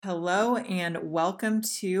Hello and welcome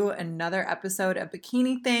to another episode of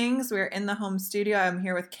Bikini Things. We're in the home studio. I'm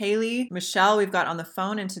here with Kaylee. Michelle, we've got on the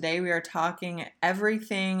phone, and today we are talking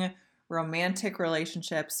everything romantic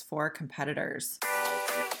relationships for competitors.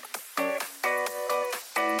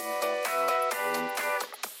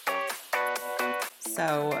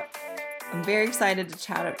 So I'm very excited to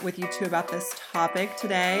chat with you two about this topic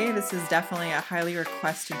today. This is definitely a highly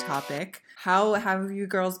requested topic. How have you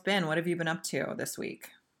girls been? What have you been up to this week?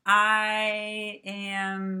 I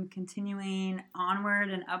am continuing onward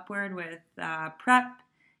and upward with prep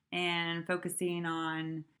and focusing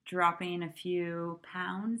on dropping a few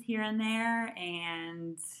pounds here and there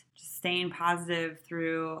and just staying positive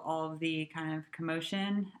through all of the kind of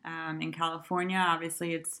commotion. In California,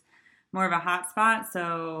 obviously it's more of a hot spot,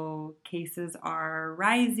 so cases are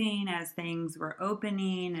rising as things were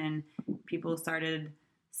opening and people started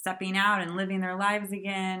stepping out and living their lives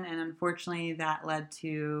again, and unfortunately that led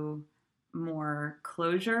to more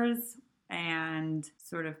closures and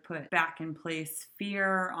sort of put back in place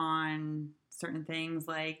fear on certain things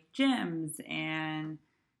like gyms and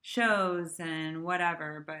shows and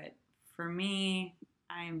whatever. But for me,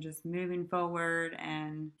 I am just moving forward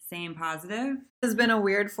and staying positive. It has been a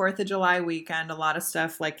weird 4th of July weekend. A lot of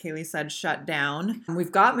stuff, like Kaylee said, shut down.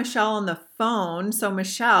 We've got Michelle on the phone. So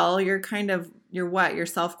Michelle, you're what? You're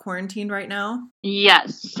self-quarantined right now?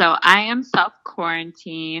 Yes, so I am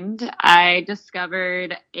self-quarantined. I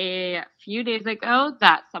discovered a few days ago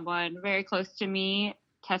that someone very close to me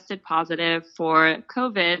tested positive for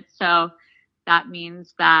COVID. So that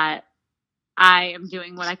means that I am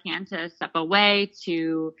doing what I can to step away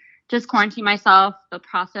to just quarantine myself. The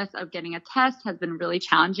process of getting a test has been really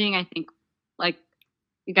challenging. I think, like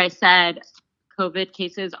you guys said, COVID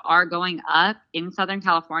cases are going up in Southern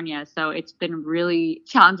California. So it's been really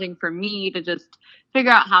challenging for me to just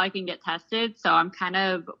figure out how I can get tested. So I'm kind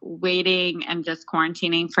of waiting and just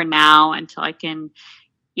quarantining for now until I can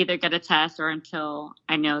either get a test or until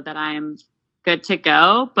I know that I'm good to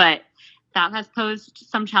go. But that has posed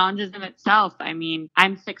some challenges in itself. I mean,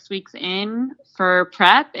 I'm 6 weeks in for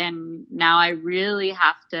prep, and now I really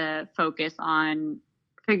have to focus on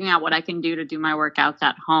figuring out what I can do to do my workouts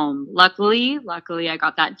at home. Luckily, I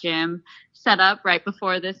got that gym set up right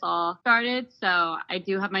before this all started. So I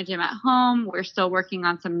do have my gym at home. We're still working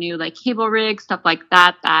on some new cable rigs, stuff like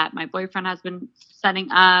that my boyfriend has been setting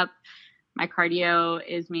up. My cardio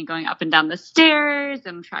is me going up and down the stairs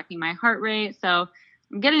and tracking my heart rate. So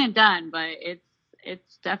I'm getting it done, but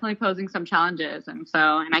it's definitely posing some challenges. And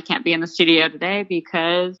I can't be in the studio today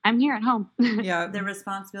because I'm here at home. Yeah, the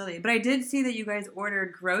responsibility. But I did see that you guys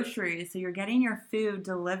ordered groceries, so you're getting your food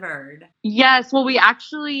delivered. Yes, well,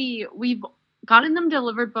 we've gotten them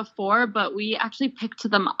delivered before, but we actually picked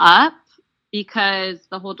them up because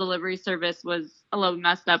the whole delivery service was a little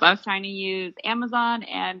messed up. I was trying to use Amazon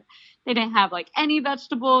and they didn't have any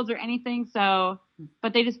vegetables or anything,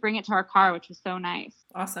 but they just bring it to our car, which was so nice.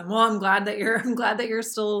 Awesome. Well, I'm glad that you're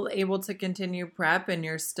still able to continue prep and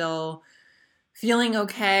you're still feeling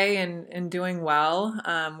okay and doing well.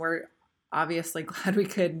 We're obviously glad we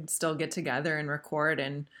could still get together and record.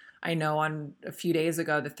 And I know on a few days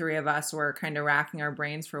ago, the three of us were kind of racking our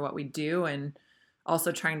brains for what we do and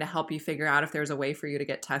also trying to help you figure out if there's a way for you to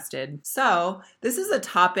get tested. So this is a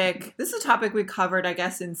topic we covered, I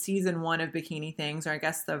guess, in season 1 of Bikini Things, or I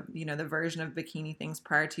guess the version of Bikini Things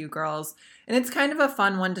prior to you girls. And it's kind of a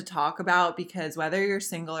fun one to talk about because whether you're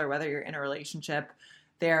single or whether you're in a relationship,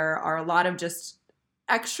 there are a lot of just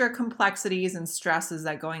extra complexities and stresses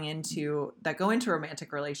that go into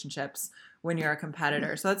romantic relationships when you're a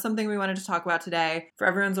competitor. So that's something we wanted to talk about today. For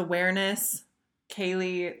everyone's awareness,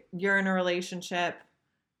 Kaylee, you're in a relationship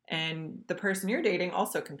and the person you're dating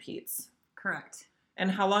also competes. Correct.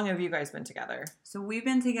 And how long have you guys been together? So we've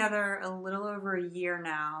been together a little over a year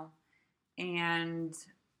now. And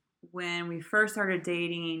when we first started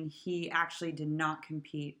dating, he actually did not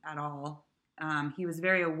compete at all. He was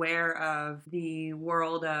very aware of the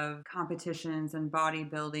world of competitions and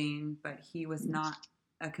bodybuilding, but he was not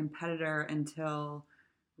a competitor until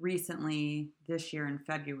recently this year in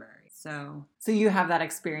February. So you have that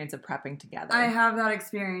experience of prepping together. I have that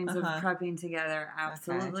experience of prepping together,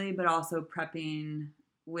 absolutely, okay. But also prepping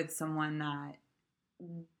with someone that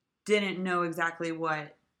didn't know exactly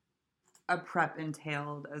what a prep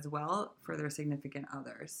entailed as well for their significant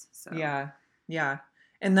others. So yeah.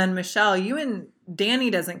 And then Michelle, you and Danny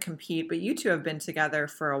doesn't compete, but you two have been together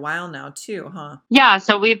for a while now too, huh? Yeah,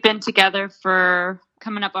 so we've been together for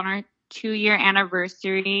coming up on our 2-year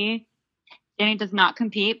anniversary. Danny does not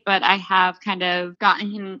compete, but I have kind of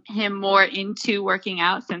gotten him more into working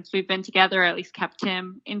out since we've been together, or at least kept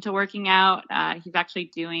him into working out. He's actually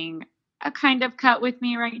doing a kind of cut with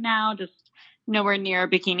me right now, just nowhere near a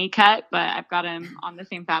bikini cut, but I've got him on the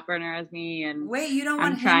same fat burner as me. And wait, you don't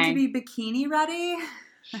want him to be bikini ready?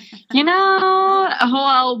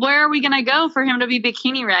 Well, where are we going to go for him to be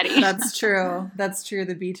bikini ready? That's true.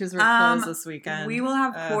 The beaches were closed this weekend. We will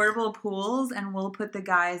have portable pools, and we'll put the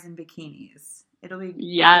guys in bikinis. It'll be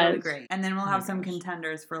great. And then we'll have some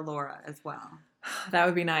contenders for Laura as well. That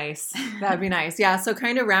would be nice. Yeah. So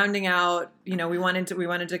kind of rounding out, we wanted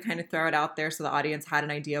to kind of throw it out there so the audience had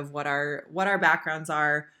an idea of what our backgrounds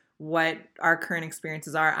are, what our current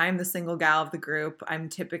experiences are. I'm the single gal of the group. I'm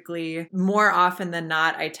typically, more often than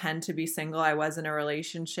not, I tend to be single. I was in a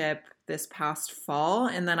relationship this past fall,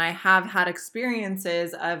 and then I have had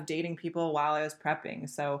experiences of dating people while I was prepping,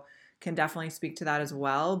 so can definitely speak to that as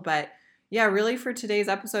well. But yeah, really for today's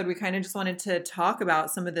episode, we kind of just wanted to talk about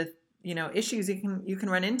some of the issues you can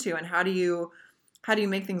run into, and how do you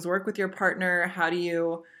make things work with your partner? How do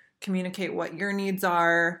you communicate what your needs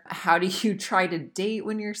are? How do you try to date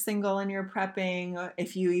when you're single and you're prepping,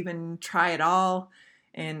 if you even try at all,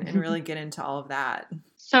 and really get into all of that.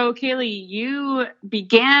 So Kaylee, you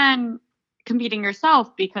began competing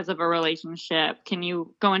yourself because of a relationship. Can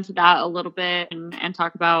you go into that a little bit and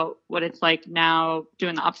talk about what it's like now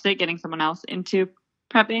doing the opposite, getting someone else into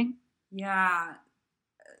prepping? Yeah.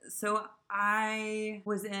 So I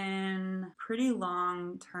was in a pretty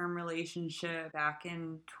long-term relationship back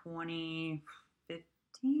in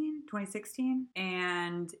 2016,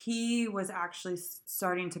 and he was actually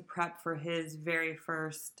starting to prep for his very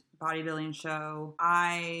first bodybuilding show.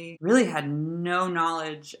 I really had no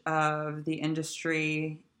knowledge of the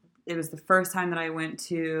industry. It was the first time that I went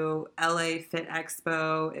to LA Fit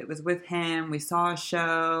Expo. It was with him. We saw a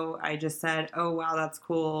show. I just said, oh, wow, that's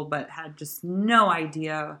cool, but had just no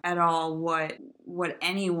idea at all what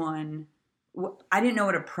anyone... I didn't know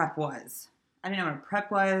what a prep was. I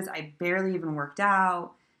barely even worked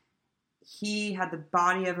out. He had the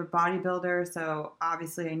body of a bodybuilder, so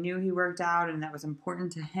obviously I knew he worked out and that was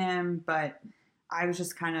important to him, but I was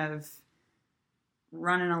just kind of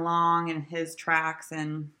running along in his tracks,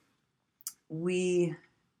 and we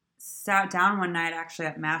sat down one night actually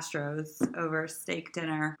at Mastro's over steak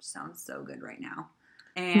dinner. Sounds so good right now.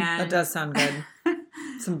 And that does sound good.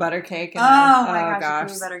 Some butter cake. And my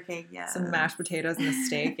gosh. Butter cake, yeah. Some mashed potatoes and a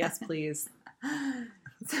steak. Yes, please.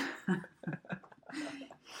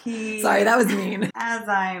 Sorry, that was mean.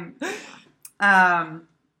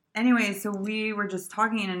 Anyway, so we were just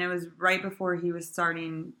talking, and it was right before he was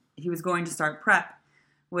going to start prep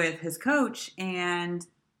with his coach, and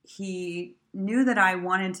he knew that I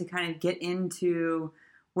wanted to kind of get into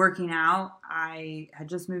working out. I had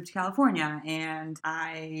just moved to California, and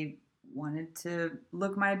I wanted to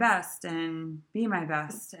look my best and be my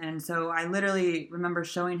best. And so I literally remember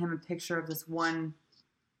showing him a picture of this one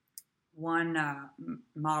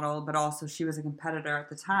model, but also she was a competitor at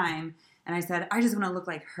the time. And I said, I just want to look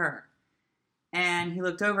like her. And he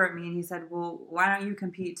looked over at me and he said, well, why don't you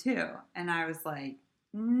compete too? And I was like,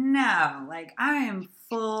 no, like I am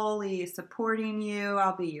fully supporting you.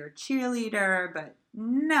 I'll be your cheerleader, but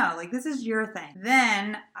no, like this is your thing.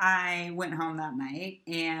 Then I went home that night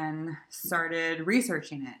and started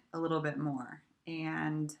researching it a little bit more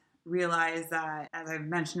and realized that, as I've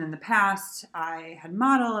mentioned in the past, I had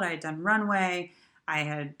modeled, I had done runway, I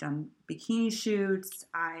had done bikini shoots.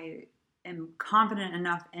 I am confident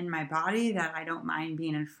enough in my body that I don't mind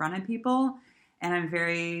being in front of people, and I'm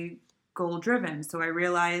very goal driven. So I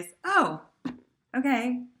realized, oh,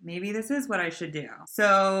 okay, maybe this is what I should do.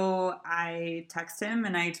 So I texted him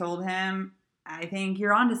and I told him, I think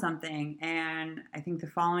you're onto something. And I think the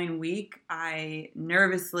following week, I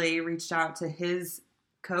nervously reached out to his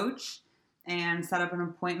coach and set up an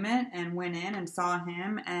appointment and went in and saw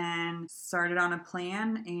him and started on a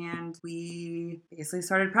plan. And we basically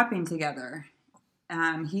started prepping together.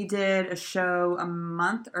 He did a show a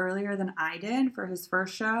month earlier than I did for his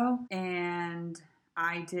first show, and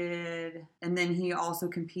then he also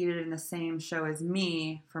competed in the same show as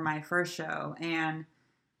me for my first show. And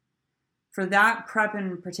for that prep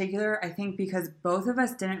in particular, I think because both of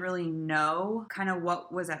us didn't really know kind of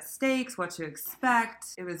what was at stakes, what to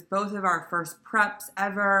expect. It was both of our first preps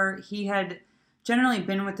ever. He had generally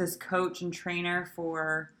been with this coach and trainer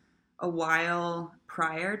for a while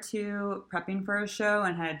prior to prepping for a show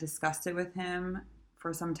and had discussed it with him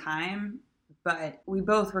for some time, but we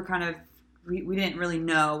both were kind of, we didn't really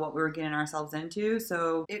know what we were getting ourselves into,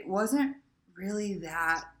 so it wasn't really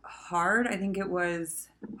that hard. I think it was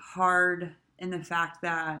hard in the fact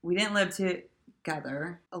that we didn't live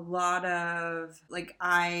together. A lot of, like,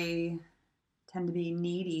 I tend to be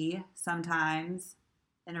needy sometimes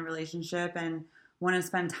in a relationship and want to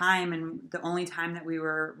spend time, and the only time that we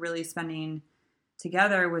were really spending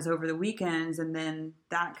together was over the weekends, and then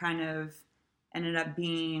that kind of ended up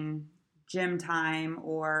being gym time,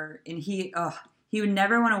 and he would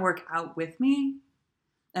never want to work out with me.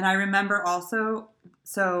 And I remember also,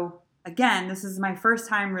 so again, this is my first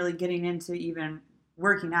time really getting into even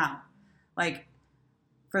working out. Like,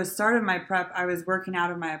 for the start of my prep, I was working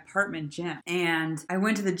out of my apartment gym, and I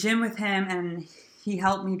went to the gym with him, and he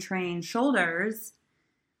helped me train shoulders,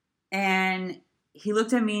 and he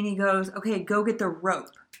looked at me and he goes, okay, go get the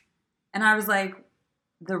rope. And I was like,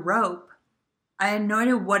 the rope? I had no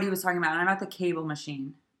idea what he was talking about. And I'm at the cable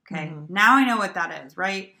machine. Okay. Mm-hmm. Now I know what that is,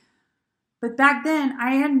 right? But back then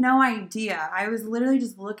I had no idea. I was literally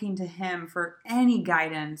just looking to him for any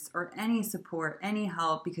guidance or any support, any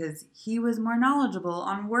help, because he was more knowledgeable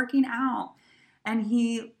on working out. And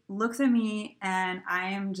he looks at me and I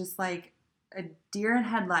am just like a deer in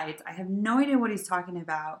headlights. I have no idea what he's talking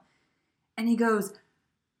about. And he goes,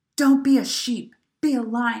 don't be a sheep, be a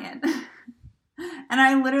lion. And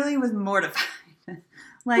I literally was mortified.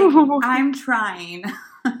 Like, I'm trying.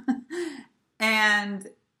 And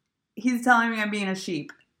he's telling me I'm being a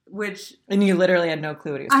sheep, which... And you literally had no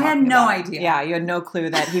clue what he was talking about. I had no idea. Yeah, you had no clue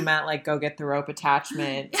that he meant, like, go get the rope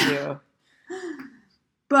attachment to...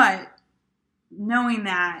 But knowing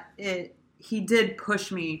that, he did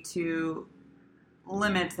push me to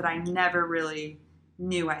limits that I never really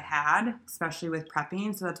knew I had, especially with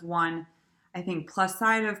prepping. So that's one, I think, plus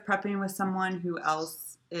side of prepping with someone who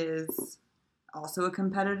else is also a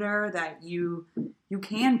competitor, that you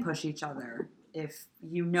can push each other if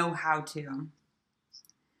you know how to.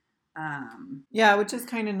 Yeah, which is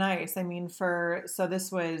kind of nice. I mean, so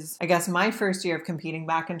this was, I guess, my first year of competing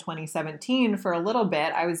back in 2017. For a little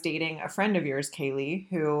bit, I was dating a friend of yours, Kaylee,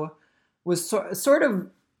 who was sort of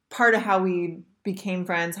part of how we became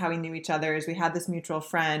friends, how we knew each other, is we had this mutual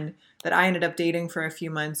friend that I ended up dating for a few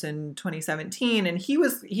months in 2017. And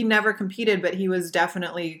he never competed, but he was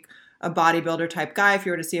definitely a bodybuilder type guy. If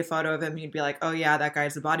you were to see a photo of him, you'd be like, oh yeah, that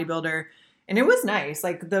guy's a bodybuilder. And it was nice.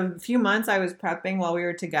 Like, the few months I was prepping while we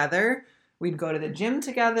were together, we'd go to the gym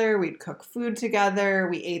together, we'd cook food together,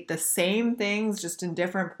 we ate the same things, just in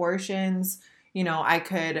different portions. You know, I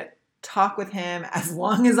could talk with him as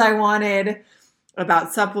long as I wanted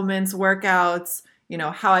about supplements, workouts, you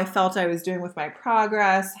know, how I felt I was doing with my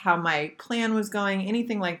progress, how my plan was going,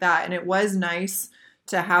 anything like that. And it was nice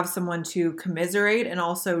to have someone to commiserate and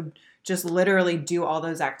also just literally do all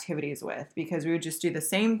those activities with, because we would just do the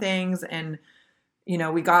same things. And, you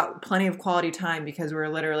know, we got plenty of quality time because we were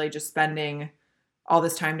literally just spending all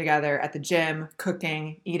this time together at the gym,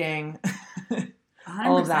 cooking, eating,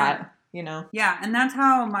 all of that, you know? Yeah. And that's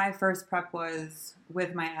how my first prep was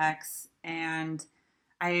with my ex. And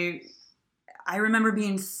I remember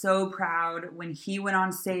being so proud when he went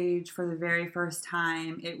on stage for the very first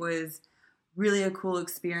time. It was really a cool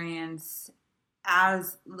experience,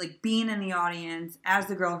 as like being in the audience as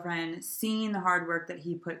the girlfriend, seeing the hard work that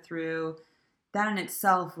he put through. That in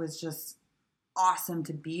itself was just awesome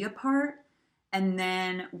to be a part. And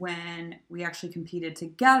then when we actually competed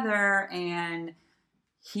together and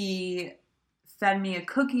he fed me a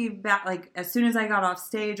cookie back, like as soon as I got off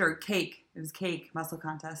stage, or cake, it was cake, muscle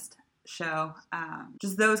contest show.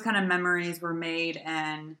 Just those kind of memories were made.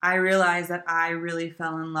 And I realized that I really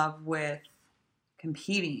fell in love with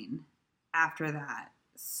competing after that.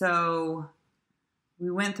 So we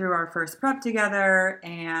went through our first prep together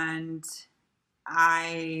and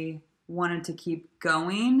I wanted to keep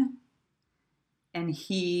going, and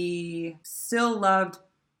he still loved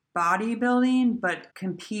bodybuilding, but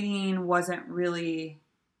competing wasn't really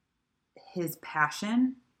his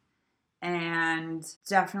passion. And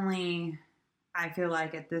definitely, I feel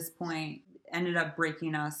like at this point ended up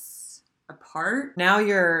breaking us apart. Now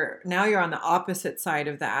you're on the opposite side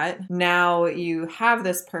of that. Now you have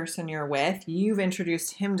this person you're with. You've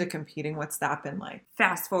introduced him to competing. What's that been like?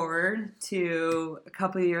 Fast forward to a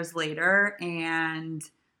couple of years later, and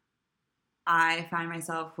I find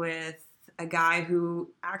myself with a guy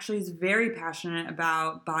who actually is very passionate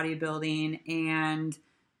about bodybuilding, and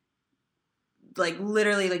like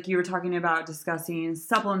literally, like you were talking about, discussing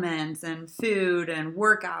supplements and food and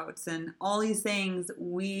workouts and all these things.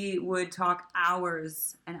 We would talk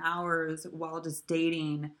hours and hours while just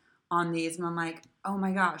dating on these. And I'm like, oh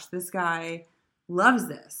my gosh, this guy loves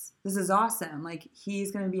this. This is awesome. Like,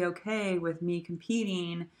 he's going to be okay with me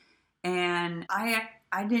competing. And I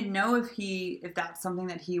didn't know if that's something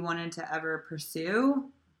that he wanted to ever pursue,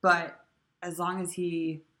 but as long as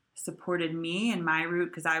he supported me and my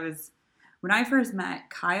route, because when I first met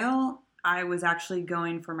Kyle, I was actually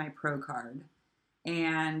going for my pro card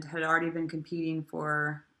and had already been competing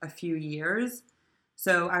for a few years.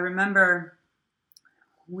 So I remember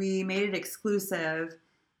we made it exclusive,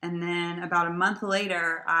 and then about a month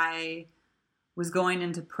later, I was going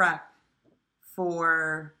into prep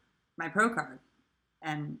for my pro card,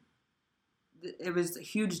 and it was a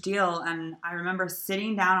huge deal. And I remember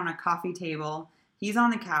sitting down on a coffee table, he's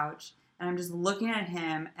on the couch, and I'm just looking at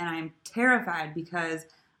him, and I'm terrified because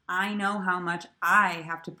I know how much I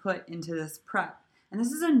have to put into this prep. And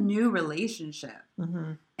this is a new relationship.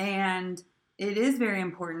 Mm-hmm. And it is very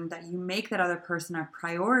important that you make that other person a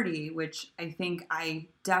priority, which I think I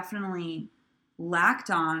definitely lacked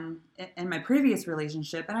on in my previous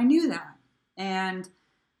relationship. And I knew that. And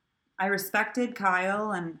I respected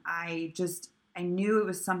Kyle, and I knew it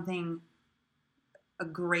was a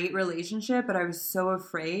great relationship, but I was so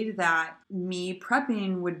afraid that me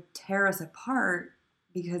prepping would tear us apart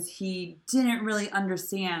because he didn't really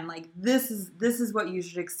understand, like, this is what you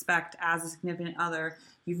should expect as a significant other.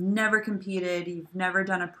 You've never competed, you've never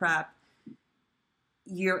done a prep,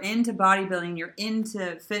 you're into bodybuilding, you're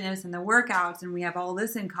into fitness and the workouts, and we have all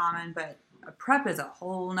this in common, but a prep is a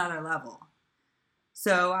whole nother level.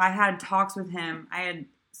 So I had talks with him. I had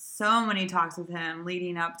so many talks with him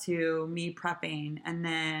leading up to me prepping. And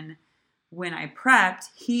then when I prepped,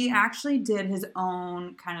 he actually did his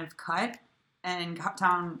own kind of cut and got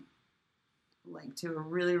down like to a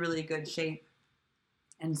really, really good shape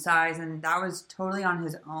and size. And that was totally on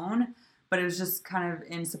his own, but it was just kind of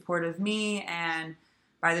in support of me. And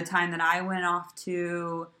by the time that I went off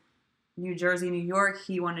to New Jersey, New York,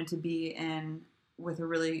 he wanted to be in with a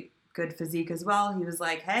really good physique as well. He was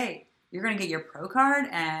like, hey, you're going to get your pro card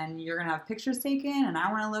and you're going to have pictures taken, and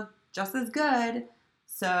I want to look just as good.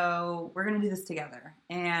 So we're going to do this together.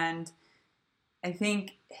 And I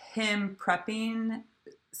think him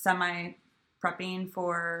semi-prepping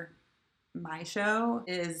for my show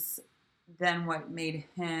is then what made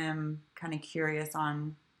him kind of curious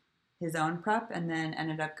on his own prep, and then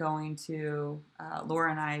ended up going to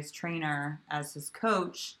Laura and I's trainer as his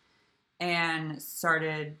coach and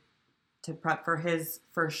started to prep for his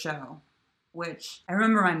first show, which I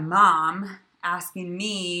remember my mom asking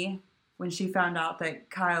me when she found out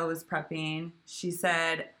that Kyle was prepping. She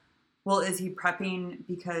said, well, is he prepping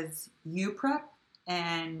because you prep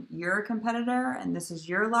and you're a competitor and this is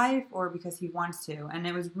your life, or because he wants to? And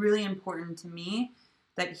it was really important to me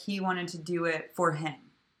that he wanted to do it for him.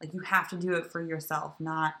 Like, you have to do it for yourself,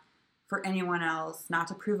 not for anyone else, not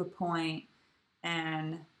to prove a point.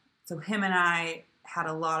 And so him and I had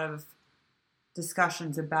a lot of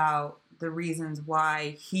discussions about the reasons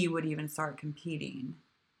why he would even start competing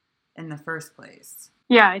in the first place.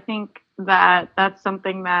 Yeah, I think that that's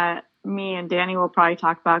something that me and Danny will probably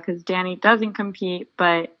talk about, because Danny doesn't compete,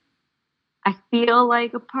 but I feel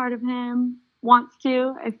like a part of him wants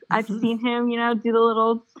to. I've seen him, do the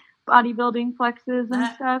little bodybuilding flexes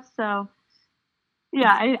and stuff. So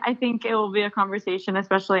yeah, I think it will be a conversation,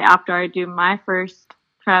 especially after I do my first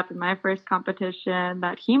prep and my first competition,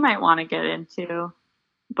 that he might want to get into.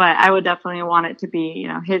 But I would definitely want it to be,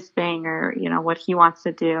 his thing, or, what he wants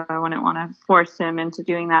to do. I wouldn't want to force him into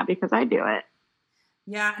doing that because I do it.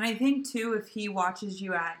 Yeah, and I think, too, if he watches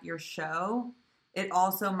you at your show, it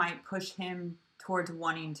also might push him towards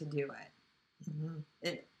wanting to do it. Mm-hmm.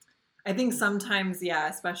 I think sometimes, yeah,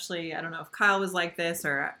 especially, I don't know if Kyle was like this,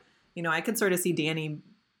 or, I could sort of see Danny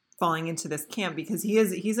falling into this camp because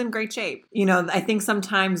he's in great shape. I think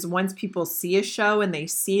sometimes once people see a show and they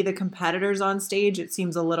see the competitors on stage, it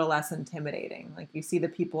seems a little less intimidating. Like, you see the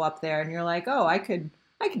people up there and you're like, oh, I could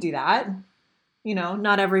do that.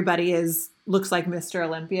 Not everybody looks like Mr.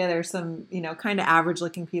 Olympia. There's some, kind of average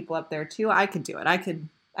looking people up there too. I could do it. I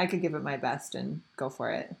could give it my best and go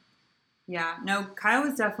for it. Yeah, no, Kyle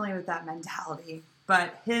was definitely with that mentality,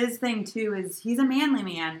 but his thing too is he's a manly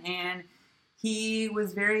man, and he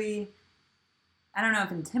was very, I don't know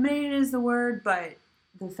if intimidated is the word, but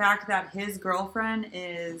the fact that his girlfriend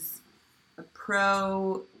is a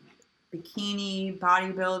pro bikini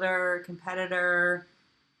bodybuilder, competitor,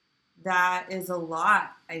 that is a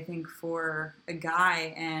lot, I think, for a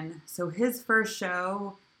guy. And so his first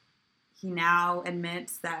show, he now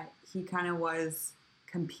admits that he kind of was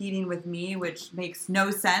competing with me, which makes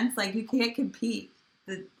no sense. Like, you can't compete.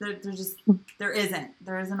 There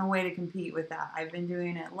isn't a way to compete with that. I've been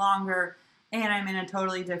doing it longer, and I'm in a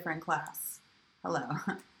totally different class. Hello.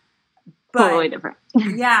 But, totally different.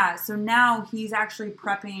 Yeah, so now he's actually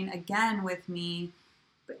prepping again with me,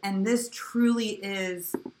 and this truly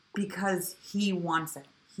is because he wants it.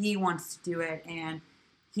 he wants to do it, and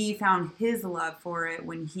he found his love for it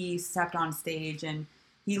when he stepped on stage, and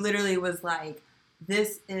he literally was like,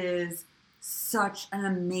 this is such an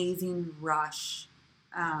amazing rush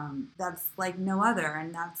that's like no other.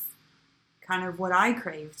 And that's kind of what I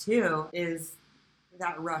crave too, is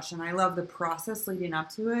that rush. And I love the process leading up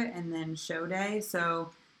to it and then show day.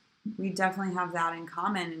 So we definitely have that in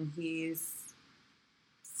common, and he's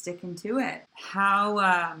sticking to it. How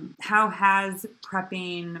has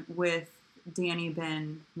prepping with Danny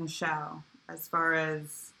been, Michelle, as far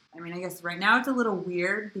as, I mean, I guess right now it's a little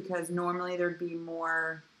weird because normally there'd be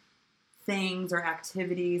more things or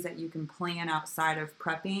activities that you can plan outside of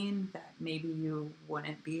prepping that maybe you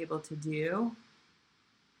wouldn't be able to do.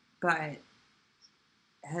 But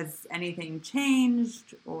has anything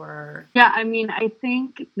changed or? Yeah, I mean, I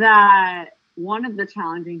think that one of the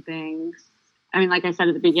challenging things, I mean, like I said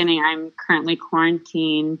at the beginning, I'm currently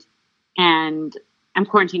quarantined, and I'm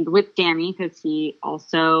quarantined with Danny because he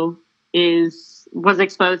also was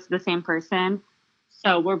exposed to the same person.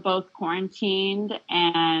 So we're both quarantined,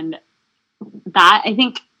 and that I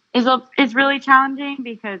think is really challenging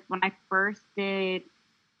because when I first did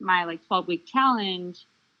my 12-week challenge,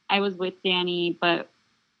 I was with Danny, but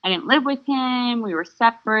I didn't live with him. We were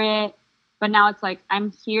separate. But now it's like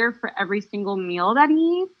I'm here for every single meal that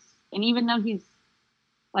he eats. And even though he's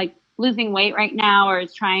like losing weight right now or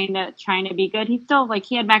is trying to be good, he's still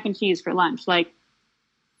he had mac and cheese for lunch.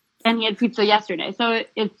 And he had pizza yesterday. So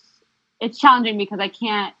it's challenging because I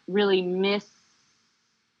can't really miss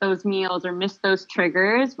those meals or miss those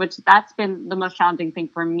triggers, which that's been the most challenging thing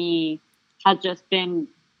for me, has just been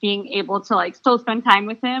being able to still spend time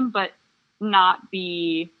with him, but not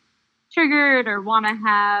be triggered or want to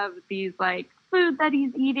have these food that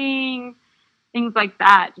he's eating, things like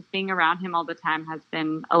that. Just being around him all the time has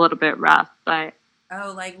been a little bit rough, but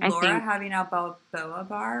Laura having a Balboa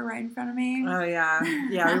bar right in front of me. Oh yeah.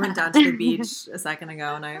 We went down to the beach a second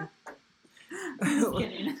ago, and I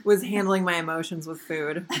was handling my emotions with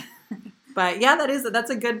food. But yeah, that's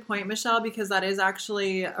a good point, Michelle, because that is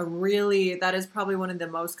actually that is probably one of the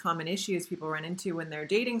most common issues people run into when they're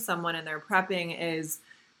dating someone and they're prepping, is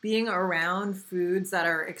being around foods that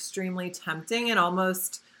are extremely tempting and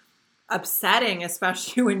almost upsetting,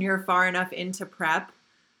 especially when you're far enough into prep.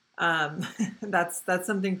 That's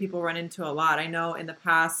something people run into a lot. I know in the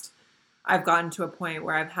past, I've gotten to a point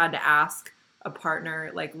where I've had to ask a partner,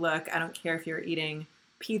 look, I don't care if you're eating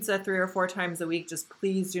pizza 3 or 4 times a week, just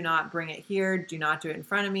please do not bring it here. Do not do it in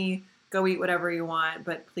front of me. Go eat whatever you want,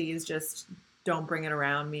 but please just don't bring it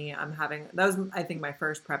around me. That was, I think, my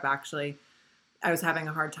first prep, actually. I was having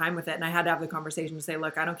a hard time with it, and I had to have the conversation to say,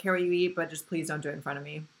 look, I don't care what you eat, but just please don't do it in front of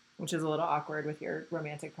me, which is a little awkward with your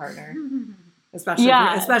romantic partner,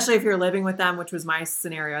 especially if you're living with them, which was my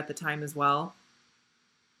scenario at the time as well.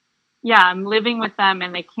 Yeah, I'm living with them,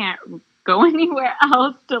 and they can't go anywhere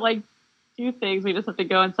else to do things. We just have to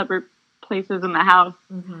go in separate places in the house.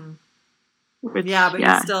 Mm-hmm.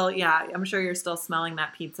 I'm sure you're still smelling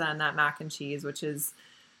that pizza and that mac and cheese, which is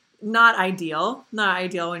not ideal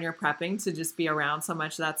when you're prepping to just be around so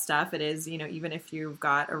much of that stuff. It is, even if you've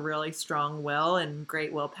got a really strong will and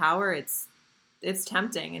great willpower, it's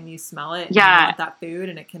tempting, and you smell it and you want that food,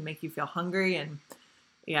 and it can make you feel hungry, and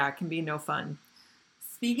it can be no fun.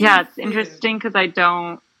 It's interesting because I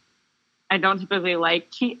don't typically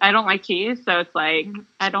like cheese. I don't like cheese, so it's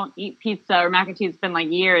I don't eat pizza or mac and cheese. It's been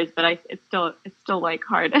years, but it's still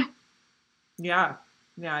hard. Yeah,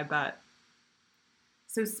 I bet.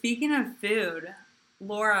 So speaking of food,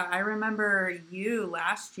 Laura, I remember you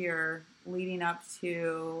last year leading up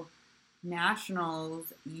to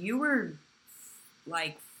nationals. You were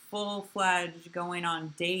full-fledged going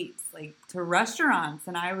on dates, to restaurants,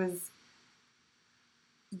 and I'm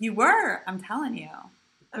telling you.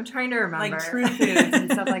 I'm trying to remember. True foods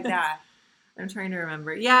and stuff like that. I'm trying to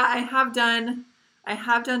remember. Yeah, I have done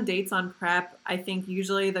dates on prep. I think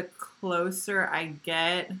usually the closer I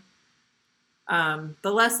get, the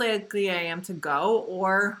less likely I am to go.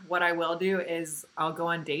 Or what I will do is I'll go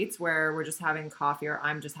on dates where we're just having coffee, or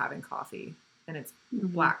I'm just having coffee, and it's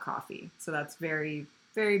black coffee. So that's very,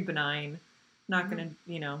 very benign. Not going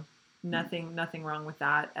to, nothing wrong with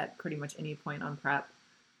that at pretty much any point on prep.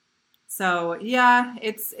 So yeah,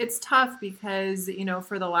 it's tough because,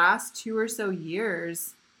 for the last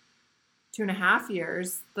 2.5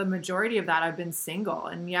 years, the majority of that I've been single,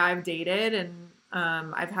 and I've dated, and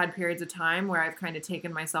I've had periods of time where I've kind of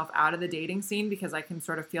taken myself out of the dating scene because I can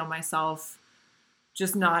sort of feel myself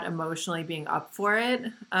just not emotionally being up for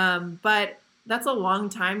it. But that's a long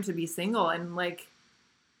time to be single, and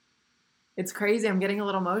it's crazy. I'm getting a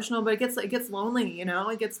little emotional, but it gets lonely,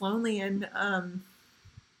 it gets lonely, and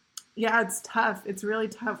Yeah, it's tough. It's really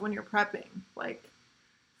tough when you're prepping. Like,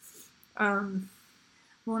 well,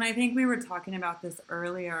 and I think we were talking about this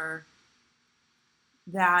earlier,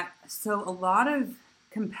 that so a lot of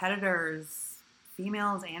competitors,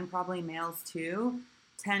 females and probably males too,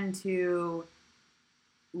 tend to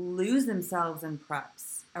lose themselves in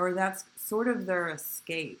preps, or that's sort of their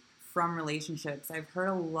escape from relationships. I've heard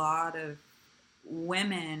a lot of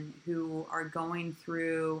women who are going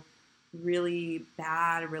through really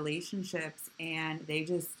bad relationships and they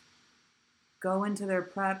just go into their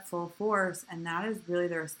prep full force, and that is really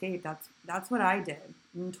their escape. That's what I did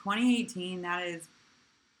in 2018. That is,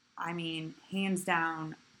 I mean, hands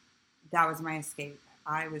down, that was my escape.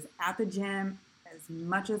 I was at the gym as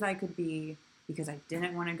much as I could be because I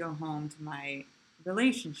didn't want to go home to my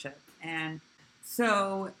relationship. And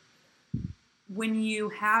so when you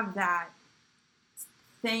have that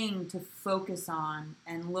thing to focus on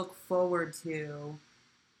and look forward to,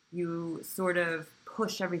 you sort of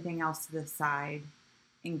push everything else to the side,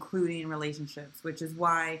 including relationships, which is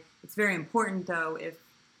why it's very important, though, if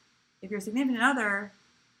your significant other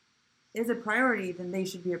is a priority, then they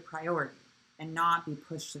should be a priority and not be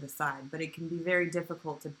pushed to the side. But it can be very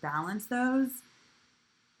difficult to balance those.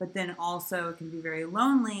 But then also it can be very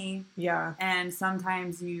lonely. Yeah. And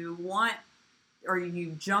sometimes you want, or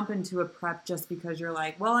you jump into a prep just because you're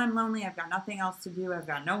like, well, I'm lonely. I've got nothing else to do. I've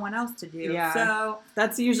got no one else to do. Yeah. So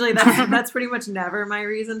that's pretty much never my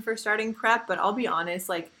reason for starting prep. But I'll be honest,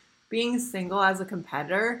 like being single as a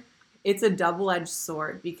competitor, it's a double-edged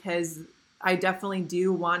sword because I definitely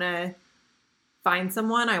do want to find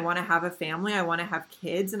someone. I want to have a family. I want to have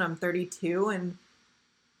kids, and I'm 32. And,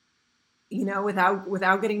 you know,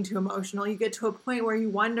 without getting too emotional, you get to a point where you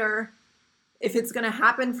wonder if it's going to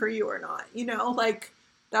happen for you or not. You know, like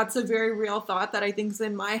that's a very real thought that I think is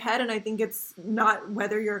in my head. And I think it's not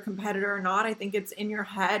whether you're a competitor or not. I think it's in your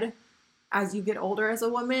head as you get older as a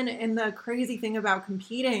woman. And the crazy thing about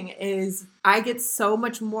competing is I get so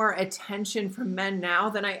much more attention from men now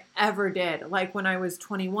than I ever did, like when I was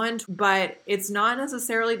 21. But it's not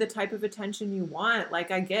necessarily the type of attention you want.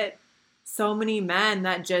 Like I get so many men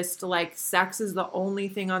that just like sex is the only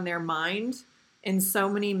thing on their mind. And so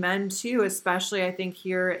many men too, especially I think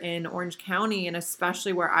here in Orange County and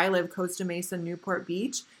especially where I live, Costa Mesa, Newport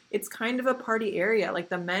Beach. It's kind of a party area. Like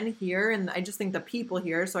the men here, and I just think the people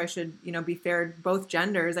here, so I should, you know, be fair to both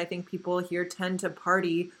genders. I think people here tend to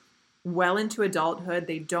party well into adulthood.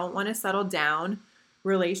 They don't want to settle down.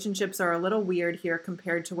 Relationships are a little weird here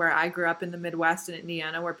compared to where I grew up in the Midwest in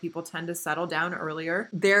Indiana, where people tend to settle down earlier.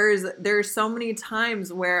 There's so many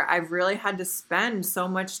times where I've really had to spend so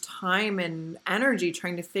much time and energy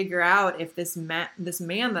trying to figure out if this man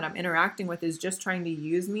that I'm interacting with is just trying to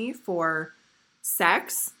use me for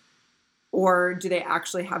sex, or do they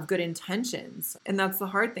actually have good intentions? And that's the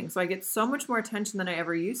hard thing. So I get so much more attention than I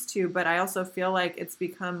ever used to, but I also feel like it's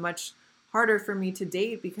become much harder for me to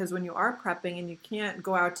date because when you are prepping and you can't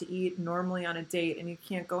go out to eat normally on a date and you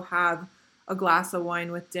can't go have a glass of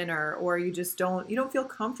wine with dinner, or you don't feel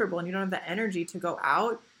comfortable and you don't have the energy to go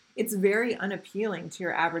out, it's very unappealing to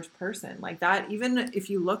your average person. Like that, even if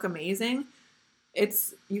you look amazing,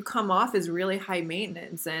 you come off as really high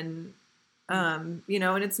maintenance. And you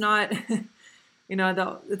know, and it's not, you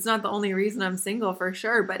know, it's not the only reason I'm single for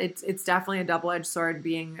sure, but it's definitely a double-edged sword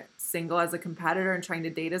being single as a competitor and trying to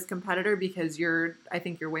date as a competitor, because I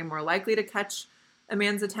think you're way more likely to catch a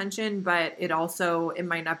man's attention, but it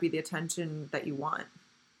might not be the attention that you want.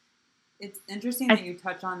 It's interesting that you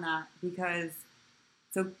touch on that because,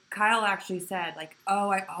 so Kyle actually said like, oh,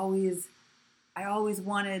 I always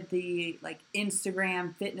wanted the like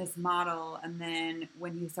Instagram fitness model. And then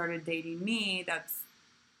when he started dating me, that's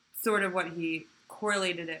sort of what he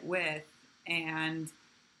correlated it with. And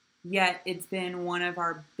yet it's been one of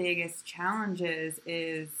our biggest challenges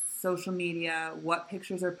is social media, what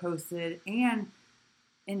pictures are posted. And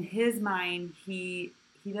in his mind, he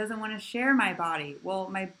doesn't want to share my body. Well,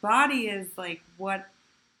 my body is like what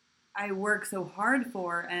I work so hard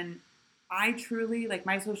for. And I truly, like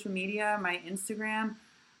my social media, my Instagram,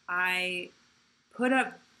 I put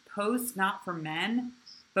up posts not for men,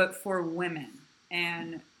 but for women.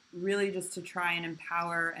 And really just to try and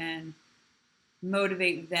empower and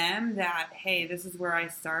motivate them that, hey, this is where I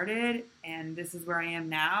started and this is where I am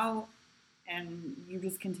now. And you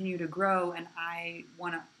just continue to grow, and I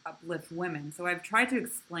want to uplift women. So I've tried to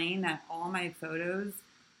explain that all my photos,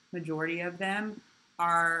 majority of them,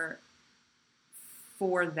 are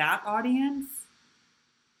for that audience,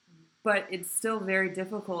 but it's still very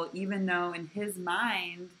difficult, even though in his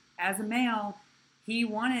mind, as a male, he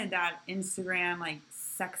wanted that Instagram, like,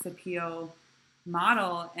 sex appeal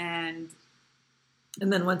model, and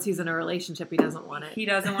And then once he's in a relationship, he doesn't want it. He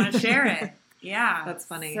doesn't want to share it. Yeah. That's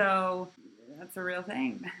funny. So that's a real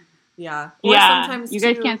thing. Yeah. Or sometimes you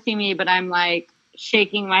guys can't see me, but I'm like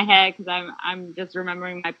shaking my head because I'm just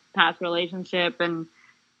remembering my past relationship and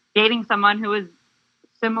dating someone who was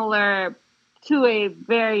similar to a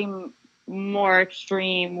very more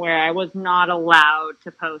extreme where I was not allowed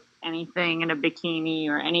to post anything in a bikini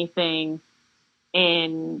or anything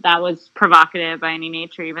that was provocative by any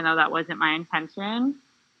nature, even though that wasn't my intention.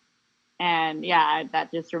 And yeah,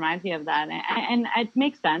 that just reminds me of that. And it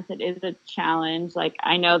makes sense. It is a challenge. Like,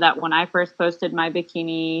 I know that when I first posted my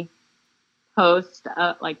bikini poses,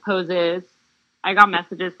 I got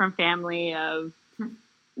messages from family of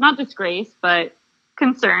not disgrace, but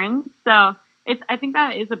concern. So I think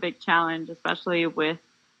that is a big challenge, especially with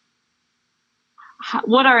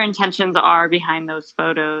what our intentions are behind those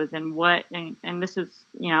photos and this is,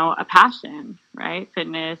 a passion, right?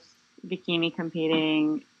 Fitness, bikini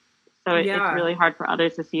competing. So it's really hard for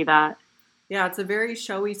others to see that. Yeah, it's a very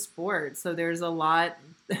showy sport. So there's a lot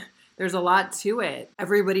to it.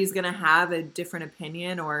 Everybody's going to have a different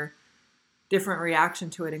opinion or different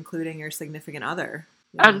reaction to it, including your significant other.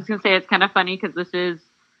 Yeah. I was just going to say, it's kind of funny because this is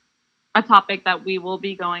a topic that we will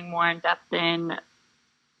be going more in depth in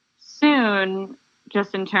soon,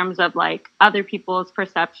 just in terms of like other people's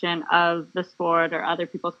perception of the sport or other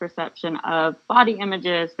people's perception of body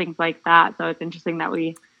images, things like that. So it's interesting that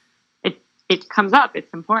it comes up.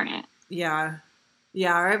 It's important. Yeah.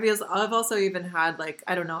 Yeah. I've also even had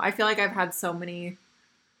I don't know. I feel like I've had so many,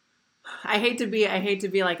 I hate to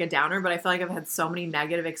be like a downer, but I feel like I've had so many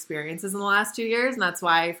negative experiences in the last 2 years. And that's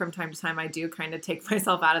why from time to time I do kind of take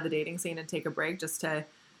myself out of the dating scene and take a break just to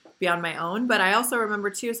be on my own. But I also remember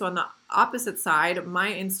too, so on the opposite side,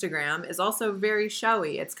 my Instagram is also very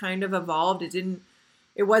showy. It's kind of evolved.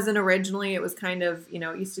 It wasn't originally, it was kind of,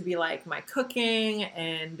 it used to be like my cooking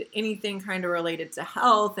and anything kind of related to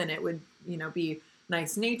health. And it would, be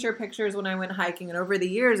nice nature pictures when I went hiking. And over the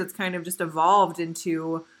years, it's kind of just evolved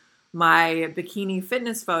into my bikini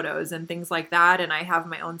fitness photos and things like that. And I have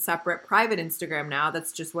my own separate private Instagram now.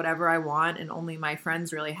 That's just whatever I want. And only my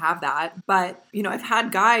friends really have that. But, I've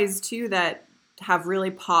had guys too that have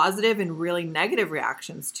really positive and really negative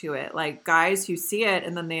reactions to it. Like guys who see it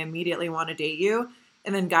and then they immediately want to date you.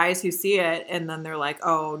 And then guys who see it and then they're like,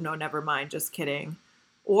 oh, no, never mind, just kidding.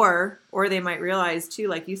 Or they might realize too,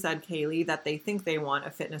 like you said, Kaylee, that they think they want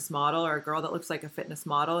a fitness model or a girl that looks like a fitness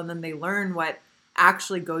model. And then they learn what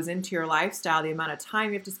actually goes into your lifestyle, the amount of time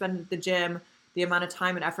you have to spend at the gym, the amount of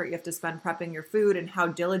time and effort you have to spend prepping your food and how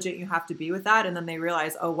diligent you have to be with that. And then they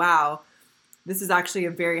realize, oh, wow, this is actually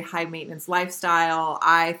a very high maintenance lifestyle.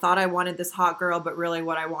 I thought I wanted this hot girl, but really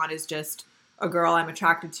what I want is just a girl I'm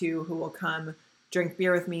attracted to who will come drink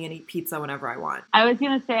beer with me and eat pizza whenever I want. I was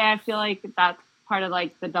going to say, I feel like that's part of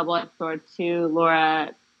like the double-edged sword too,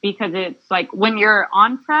 Laura, because it's like when you're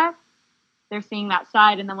on prep, they're seeing that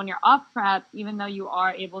side. And then when you're off prep, even though you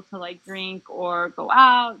are able to like drink or go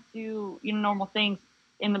out, do normal things,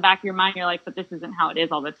 in the back of your mind, you're like, but this isn't how it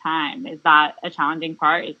is all the time. Is that a challenging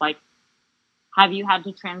part? Is like, have you had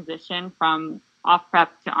to transition from off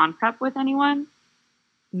prep to on prep with anyone?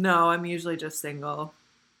 No, I'm usually just single.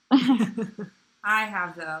 I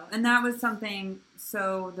have though. And that was something,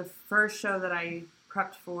 so the first show that I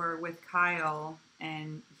prepped for with Kyle,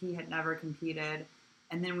 and he had never competed.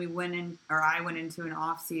 And then I went into an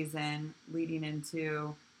off season leading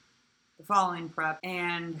into the following prep.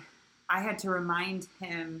 And I had to remind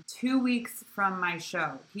him 2 weeks from my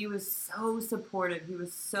show. He was so supportive. He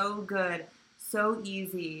was so good, so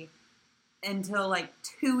easy until like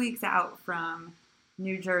 2 weeks out from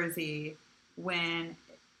New Jersey when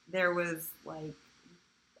there was like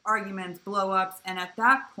arguments, blow-ups. And at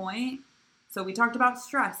that point, so we talked about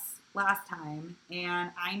stress last time,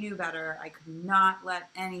 and I knew better. I could not let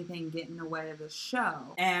anything get in the way of the show.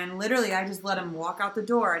 And literally, I just let him walk out the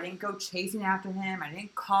door. I didn't go chasing after him. I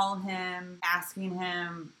didn't call him, asking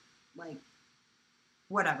him, like,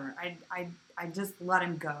 whatever. I just let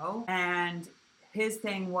him go. And his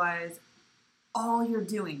thing was, all you're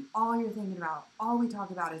doing, all you're thinking about, all we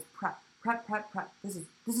talk about is prep. This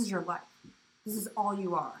is your life. This is all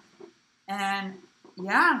you are. And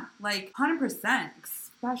yeah, like 100%,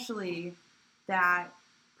 especially that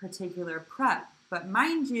particular prep. But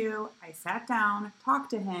mind you, I sat down,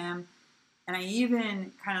 talked to him, and I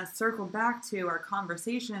even kind of circled back to our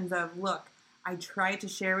conversations of, look, I tried to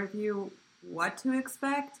share with you what to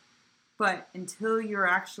expect, but until you're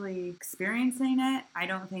actually experiencing it, I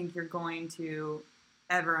don't think you're going to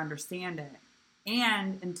ever understand it.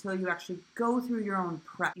 And until you actually go through your own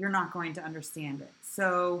prep, you're not going to understand it.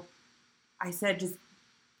 So I said, just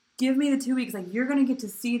give me the 2 weeks. Like, you're going to get to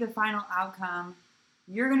see the final outcome.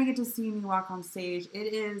 You're going to get to see me walk on stage.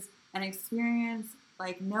 It is an experience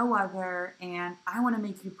like no other, and I want to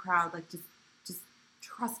make you proud. Like, just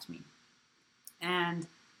trust me. And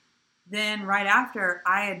then right after,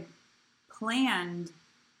 I had planned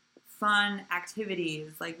fun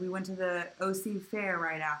activities. Like, we went to the OC Fair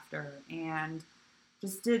right after and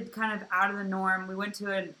just did kind of out of the norm. We went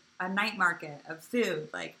to a night market of food.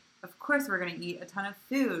 Like, of course we're going to eat a ton of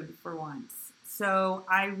food for once. So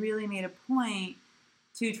I really made a point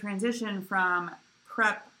to transition from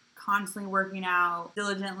prep, constantly working out,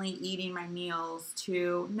 diligently eating my meals,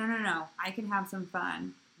 to no, I can have some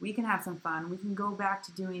fun. We can have some fun. We can go back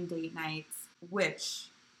to doing date nights, which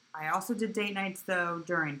I also did date nights, though,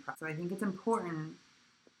 during prep. So I think it's important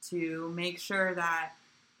to make sure that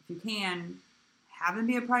if you can, have them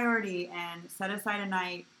be a priority and set aside a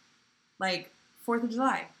night. Like 4th of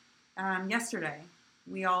July. Yesterday,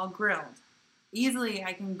 we all grilled. Easily,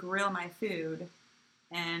 I can grill my food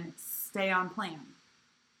and stay on plan.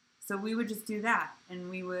 So we would just do that. And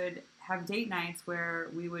we would have date nights where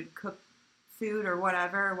we would cook food or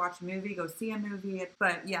whatever, watch a movie, go see a movie.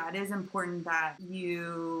 But yeah, it is important that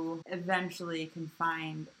you eventually can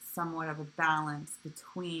find somewhat of a balance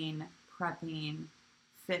between prepping,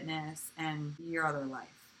 fitness, and your other life.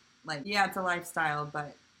 Like, yeah, it's a lifestyle,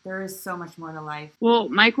 but there is so much more to life. Well,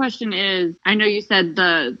 my question is, I know you said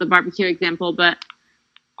the barbecue example, but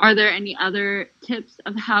are there any other tips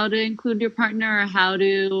of how to include your partner or how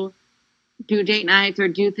to do date nights or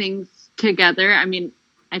do things together? I mean,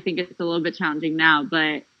 I think it's a little bit challenging now,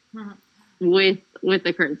 but with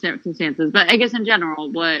the current circumstances. But I guess in general,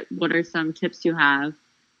 what are some tips you have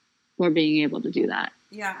for being able to do that?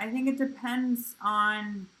 Yeah, I think it depends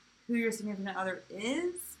on who your significant other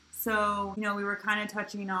is. So, we were kind of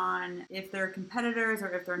touching on if they're competitors or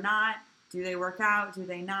if they're not. Do they work out? Do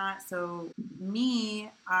they not? So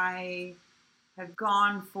me, I have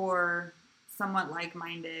gone for somewhat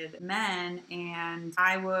like-minded men, and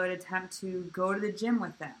I would attempt to go to the gym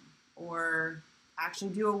with them or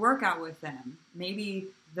actually do a workout with them. Maybe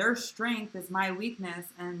their strength is my weakness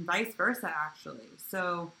and vice versa, actually.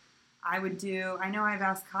 So I know I've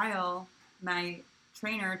asked Kyle, my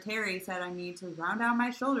trainer, Terry, said I need to round out my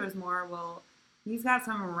shoulders more. Well, he's got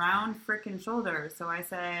some round frickin' shoulders. So I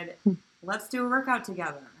said, let's do a workout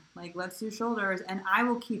together. Like, let's do shoulders, and I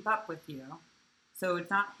will keep up with you. So it's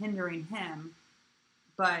not hindering him.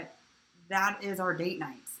 But that is our date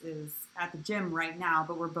nights, is at the gym right now,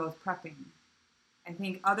 but we're both prepping. I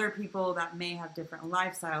think other people that may have different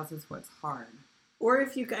lifestyles is what's hard. Or I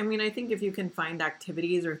think if you can find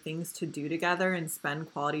activities or things to do together and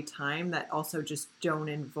spend quality time that also just don't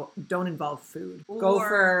involve food. Go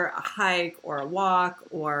for a hike or a walk,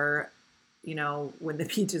 or, when the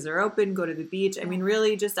beaches are open, go to the beach. I mean,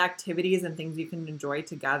 really just activities and things you can enjoy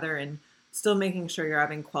together and still making sure you're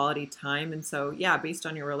having quality time. And so, yeah, based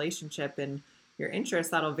on your relationship and your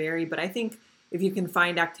interests, that'll vary. But I think if you can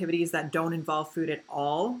find activities that don't involve food at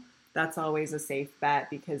all, that's always a safe bet,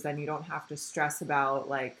 because then you don't have to stress about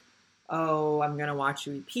like, oh, I'm going to watch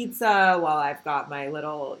you eat pizza while I've got my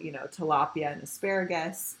little, tilapia and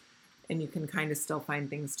asparagus. And you can kind of still find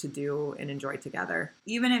things to do and enjoy together.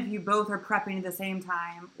 Even if you both are prepping at the same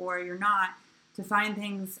time or you're not, to find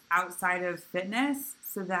things outside of fitness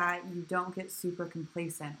so that you don't get super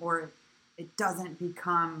complacent or it doesn't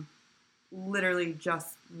become literally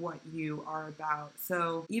just what you are about.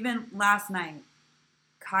 So even last night,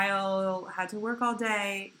 Kyle had to work all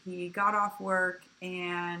day. He got off work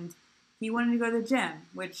and he wanted to go to the gym,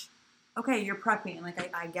 which, okay, you're prepping.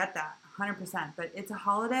 Like, I get that 100%, but it's a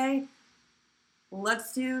holiday.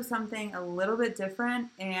 Let's do something a little bit different.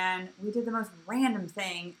 And we did the most random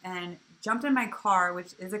thing and jumped in my car,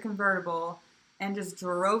 which is a convertible, and just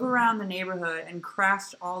drove around the neighborhood and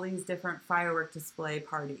crashed all these different firework display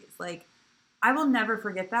parties. Like, I will never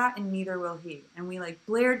forget that, and neither will he. And we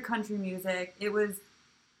blared country music. It was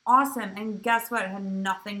awesome. And guess what? It had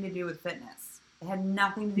nothing to do with fitness. It had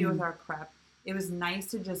nothing to do with our prep. It was nice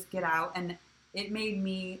to just get out, and it made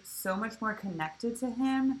me so much more connected to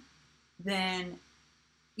him than,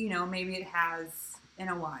 maybe it has in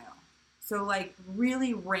a while. So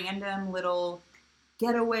really random little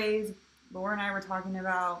getaways. Laura and I were talking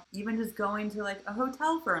about even just going to a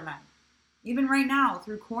hotel for a night. Even right now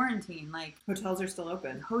through quarantine, hotels are still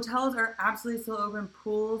open. Hotels are absolutely still open.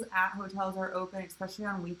 Pools at hotels are open, especially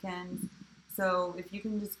on weekends. So if you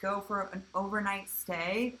can just go for an overnight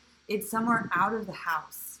stay, it's somewhere out of the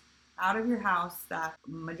house, out of your house that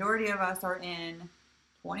majority of us are in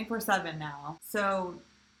 24/7 now. So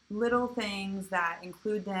little things that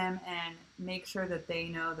include them and make sure that they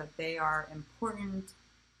know that they are important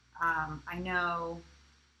I know,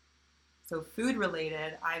 so food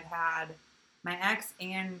related, I've had my ex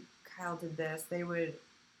and Kyle did this. They would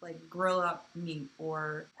like grill up meat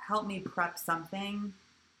or help me prep something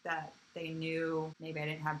that they knew maybe I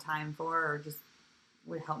didn't have time for, or just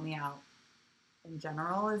would help me out in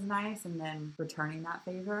general is nice. And then returning that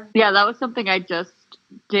favor. Yeah, that was something I just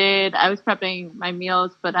did. I was prepping my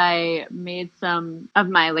meals, but I made some of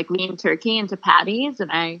my like lean turkey into patties,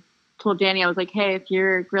 and I told Danny, I was like, hey, if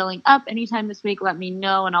you're grilling up anytime this week, let me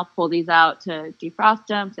know and I'll pull these out to defrost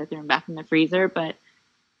them. So I threw them back in the freezer. But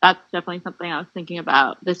that's definitely something I was thinking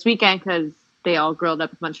about this weekend because they all grilled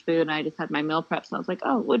up a bunch of food and I just had my meal prep. So I was like,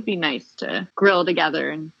 oh, it would be nice to grill together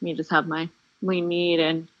and me just have my lean meat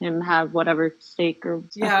and him have whatever steak or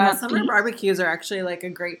yeah. Summer barbecues are actually like a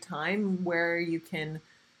great time where you can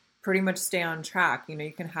pretty much stay on track. You know,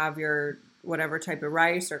 you can have your whatever type of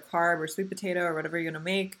rice or carb or sweet potato or whatever you're going to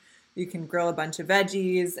make. You can grill a bunch of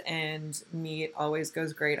veggies, and meat always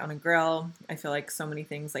goes great on a grill. I feel like so many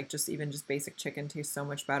things, like just basic chicken tastes so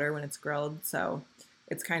much better when it's grilled. So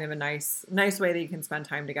it's kind of a nice way that you can spend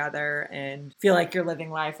time together and feel like you're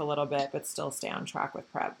living life a little bit, but still stay on track with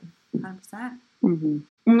prep. 100%. Mm-hmm.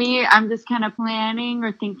 Me, I'm just kind of planning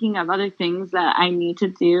or thinking of other things that I need to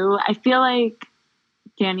do. I feel like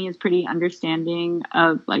Danny is pretty understanding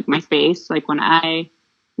of like my space. Like the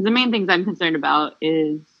main things I'm concerned about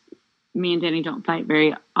is me and Danny don't fight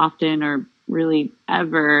very often or really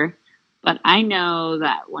ever. But I know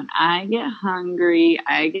that when I get hungry,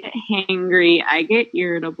 I get hangry, I get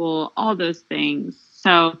irritable, all those things.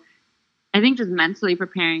 So I think just mentally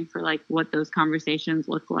preparing for like what those conversations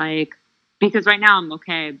look like, because right now I'm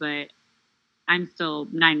okay, but I'm still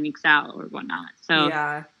 9 weeks out or whatnot. So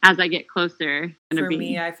yeah. As I get closer, for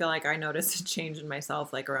me, I feel like I noticed a change in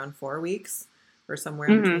myself like around 4 weeks or somewhere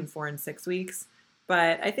in between 4 and 6 weeks.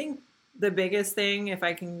 But I think the biggest thing, if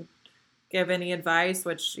I can give any advice,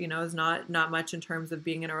 which, you know, is not much in terms of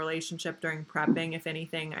being in a relationship during prepping. If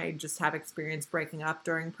anything, I just have experience breaking up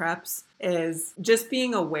during preps, is just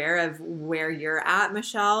being aware of where you're at,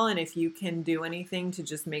 Michelle. And if you can do anything to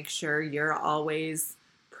just make sure you're always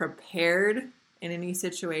prepared in any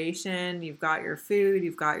situation, you've got your food,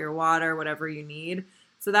 you've got your water, whatever you need.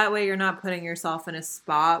 So that way you're not putting yourself in a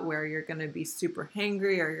spot where you're going to be super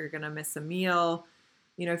hangry or you're going to miss a meal.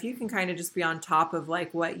 You know, if you can kind of just be on top of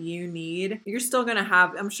like what you need, you're still going to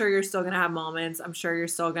have, I'm sure you're still going to have moments. I'm sure you're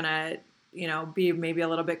still going to, you know, be maybe a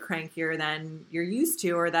little bit crankier than you're used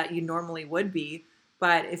to or that you normally would be.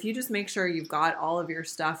 But if you just make sure you've got all of your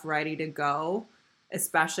stuff ready to go,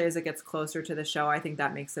 especially as it gets closer to the show, I think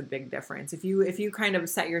that makes a big difference. If you kind of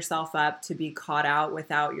set yourself up to be caught out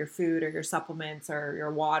without your food or your supplements or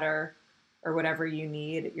your water or whatever you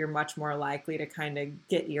need, you're much more likely to kind of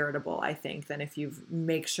get irritable, I think, than if you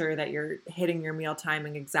make sure that you're hitting your meal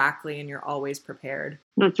timing exactly and you're always prepared.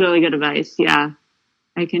 That's really good advice. Yeah,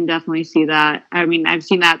 I can definitely see that. I mean, I've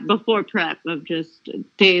seen that before prep of just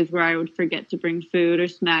days where I would forget to bring food or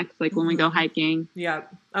snacks, like when we go hiking. Yeah,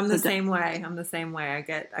 I'm the same way.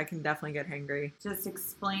 I can definitely get hangry. Just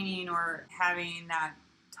explaining or having that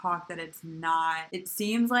talk that it's not, it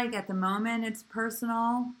seems like at the moment it's a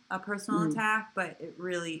personal attack, but it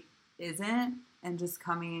really isn't. And just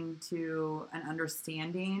coming to an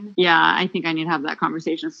understanding. Yeah, I think I need to have that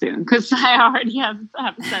conversation soon because I already have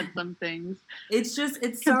said some things. It's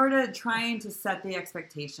sort of trying to set the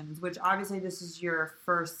expectations, which obviously this is your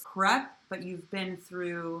first prep, but you've been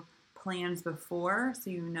through plans before, so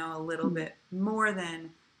you know a little bit more than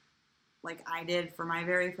like I did for my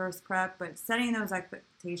very first prep, but setting those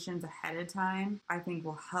expectations ahead of time, I think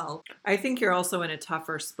will help. I think you're also in a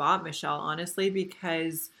tougher spot, Michelle, honestly,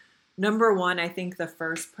 because number one, I think the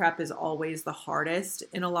first prep is always the hardest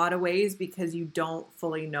in a lot of ways because you don't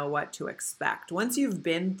fully know what to expect. Once you've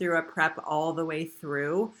been through a prep all the way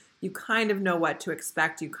through, you kind of know what to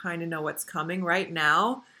expect. You kind of know what's coming. Right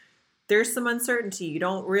now, there's some uncertainty. You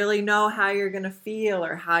don't really know how you're going to feel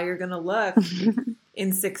or how you're going to look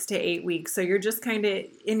in 6 to 8 weeks. So you're just kind of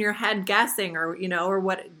in your head guessing or you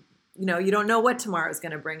don't know what tomorrow is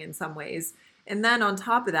going to bring in some ways. And then on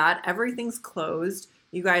top of that, everything's closed.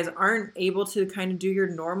 You guys aren't able to kind of do your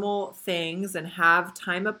normal things and have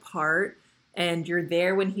time apart. And you're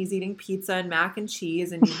there when he's eating pizza and mac and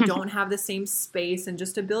cheese and you don't have the same space and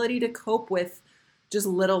just ability to cope with just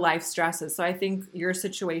little life stresses. So I think your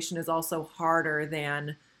situation is also harder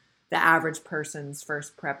than the average person's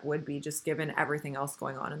first prep would be, just given everything else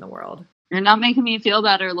going on in the world. You're not making me feel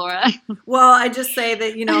better, Laura. Well, I just say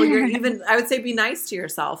that, I would say be nice to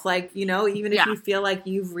yourself. Like, even if you feel like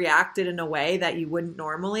you've reacted in a way that you wouldn't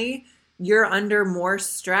normally, you're under more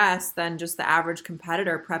stress than just the average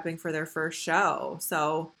competitor prepping for their first show.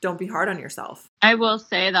 So don't be hard on yourself. I will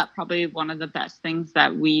say that probably one of the best things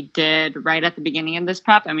that we did right at the beginning of this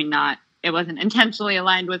prep, I mean, it wasn't intentionally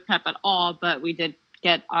aligned with prep at all, but we did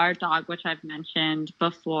get our dog, which I've mentioned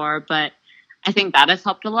before, but I think that has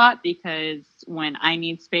helped a lot because when I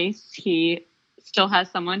need space, he still has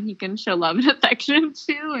someone he can show love and affection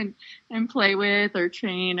to and play with or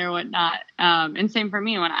train or whatnot. And same for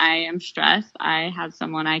me, when I am stressed, I have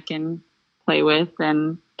someone I can play with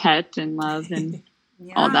and pet and love and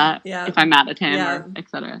all that if I'm mad at him or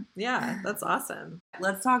etc. Yeah, that's awesome.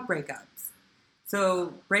 Let's talk breakups.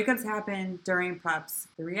 So breakups happen during preps.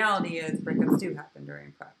 The reality is breakups do happen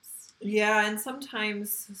during preps. Yeah, and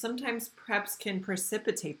sometimes preps can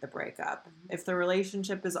precipitate the breakup. If the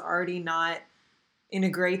relationship is already not in a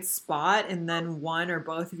great spot and then one or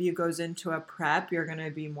both of you goes into a prep, you're going to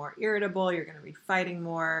be more irritable, you're going to be fighting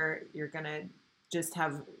more, you're going to just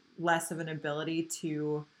have less of an ability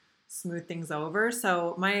to smooth things over.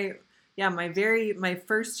 So my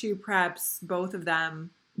first two preps, both of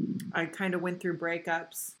them, I kind of went through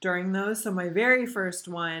breakups during those. So my very first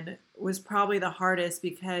one was probably the hardest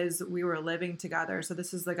because we were living together. So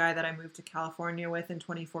this is the guy that I moved to California with in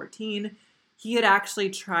 2014. He had actually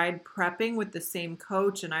tried prepping with the same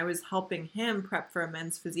coach, and I was helping him prep for a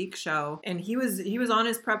men's physique show. And he was on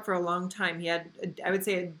his prep for a long time. He had, I would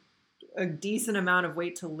say, a decent amount of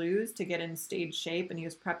weight to lose to get in stage shape, and he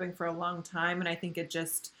was prepping for a long time. And I think it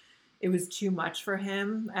was too much for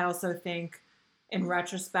him. I also think, in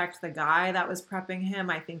retrospect, the guy that was prepping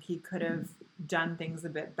him, I think he could have done things a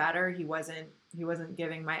bit better. He wasn't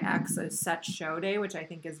giving my ex a set show day, which I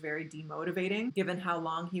think is very demotivating given how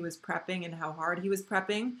long he was prepping and how hard he was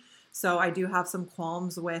prepping. So I do have some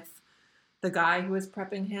qualms with the guy who was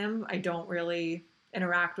prepping him. I don't really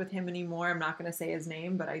interact with him anymore. I'm not going to say his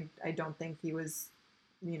name, but I don't think he was,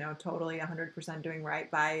 totally 100% doing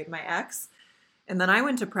right by my ex. And then I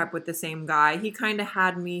went to prep with the same guy. He kind of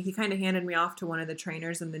handed me off to one of the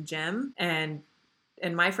trainers in the gym.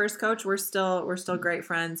 And my first coach, we're still great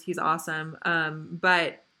friends. He's awesome.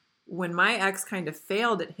 But when my ex kind of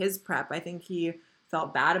failed at his prep, I think he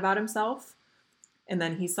felt bad about himself. And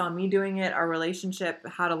then he saw me doing it. Our relationship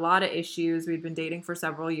had a lot of issues. We'd been dating for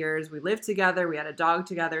several years. We lived together. We had a dog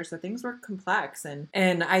together. So things were complex.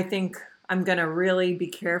 And I think I'm going to really be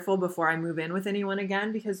careful before I move in with anyone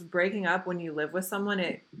again, because breaking up when you live with someone,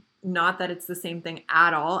 not that it's the same thing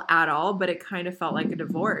at all, but it kind of felt like a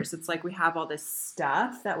divorce. It's like we have all this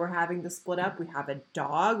stuff that we're having to split up. We have a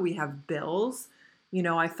dog, we have bills.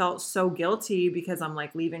 I felt so guilty because I'm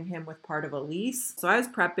like leaving him with part of a lease. So I was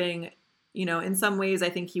prepping, in some ways I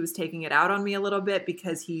think he was taking it out on me a little bit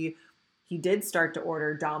because he did start to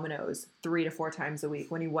order Domino's 3 to 4 times a week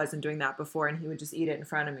when he wasn't doing that before, and he would just eat it in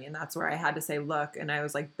front of me. And that's where I had to say, look, and I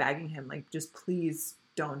was like begging him, like, just please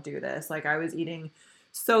don't do this. Like, I was eating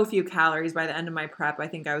so few calories by the end of my prep. I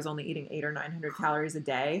think I was only eating 800 or 900 calories a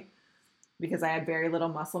day because I had very little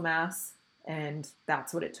muscle mass, and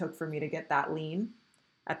that's what it took for me to get that lean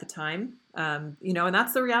at the time. And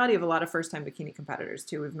that's the reality of a lot of first-time bikini competitors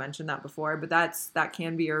too. We've mentioned that before, but that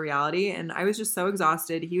can be a reality. And I was just so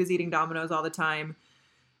exhausted. He was eating Domino's all the time.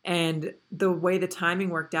 And the way the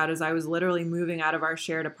timing worked out is I was literally moving out of our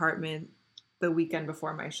shared apartment the weekend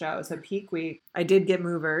before my show. So peak week, I did get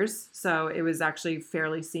movers. So it was actually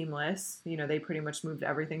fairly seamless. They pretty much moved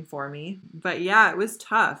everything for me. But yeah, it was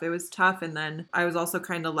tough. And then I was also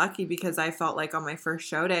kind of lucky because I felt like on my first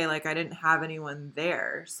show day, like I didn't have anyone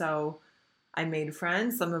there. So I made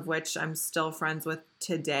friends, some of which I'm still friends with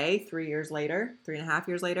today, 3.5 years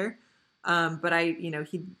later. But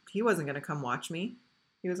he wasn't going to come watch me.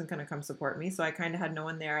 He wasn't going to come support me. So I kind of had no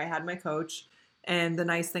one there. I had my coach. And the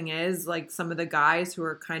nice thing is, like, some of the guys who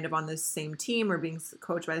are kind of on this same team or being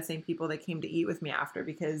coached by the same people, they came to eat with me after,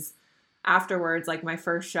 because afterwards, like my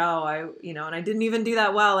first show, and I didn't even do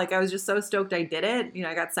that well. Like, I was just so stoked I did it.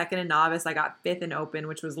 I got second in novice. I got fifth in open,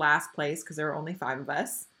 which was last place because there were only 5 of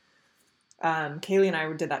us. Kaylee and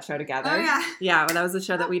I did that show together. Oh, yeah. Yeah, well, that was the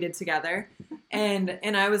show that we did together. And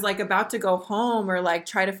I was like about to go home or like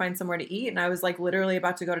try to find somewhere to eat. And I was like literally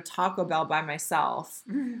about to go to Taco Bell by myself,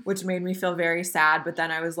 which made me feel very sad. But then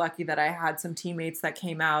I was lucky that I had some teammates that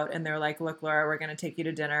came out and they're like, look, Laura, we're going to take you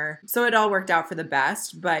to dinner. So it all worked out for the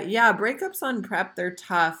best. But yeah, breakups on prep, they're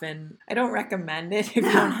tough. And I don't recommend it if you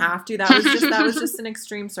don't have to. That was just an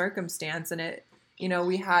extreme circumstance. And it,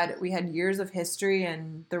 we had years of history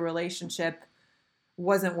and the relationship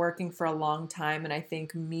wasn't working for a long time. And I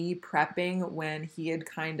think me prepping when he had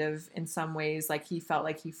kind of, in some ways, like he felt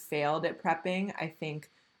like he failed at prepping, I think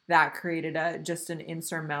that created just an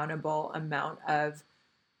insurmountable amount of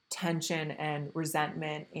tension and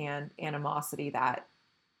resentment and animosity that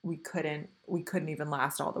we couldn't even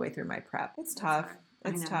last all the way through my prep. It's tough.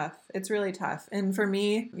 It's tough. It's really tough. And for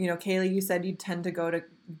me, you know, Kaylee, you said you tend to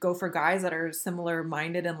go for guys that are similar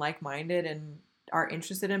minded and like-minded and are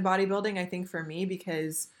interested in bodybuilding. I think for me,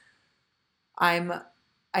 because I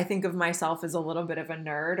think of myself as a little bit of a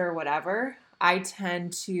nerd or whatever, I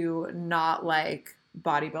tend to not like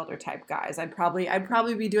bodybuilder type guys. I'd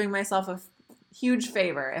probably be doing myself a huge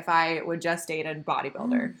favor if I would just date a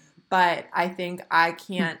bodybuilder. But I think I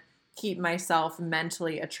can't keep myself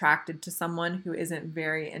mentally attracted to someone who isn't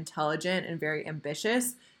very intelligent and very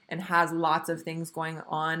ambitious and has lots of things going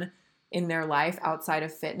on in their life outside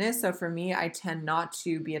of fitness. So for me, I tend not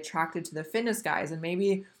to be attracted to the fitness guys. And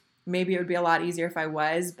maybe it would be a lot easier if I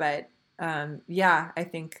was, but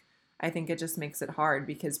I think it just makes it hard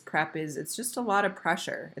because prep it's just a lot of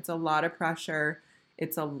pressure. It's a lot of pressure.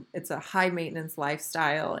 It's a high maintenance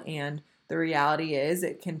lifestyle, and the reality is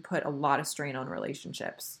it can put a lot of strain on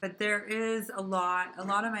relationships. But there is a lot of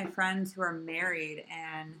my friends who are married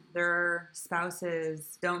and their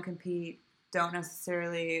spouses don't compete, don't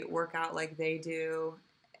necessarily work out like they do,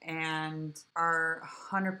 and are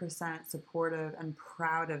 100% supportive and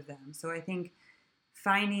proud of them. So I think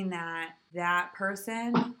finding that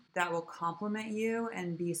person that will compliment you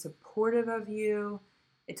and be supportive of you,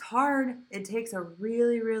 it's hard. It takes a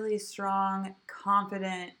really, really strong,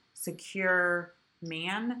 confident, secure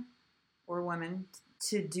man or woman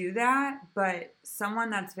to do that. But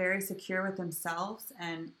someone that's very secure with themselves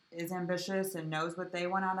and is ambitious and knows what they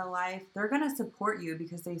want out of life, they're going to support you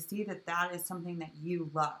because they see that is something that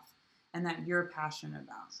you love and that you're passionate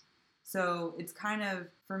about. So it's kind of,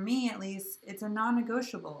 for me at least, it's a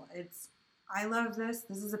non-negotiable. I love this.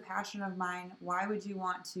 This is a passion of mine. Why would you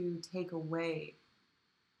want to take away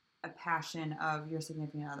a passion of your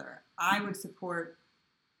significant other? I would support,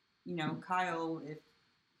 you know, Kyle if,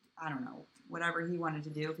 I don't know, whatever he wanted to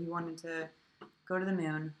do. If he wanted to go to the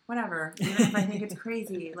moon, whatever. Even if I think it's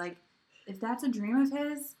crazy. Like, if that's a dream of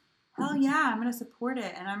his, hell yeah, I'm going to support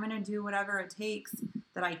it. And I'm going to do whatever it takes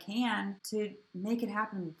that I can to make it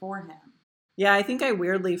happen for him. Yeah, I think I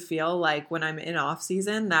weirdly feel like when I'm in off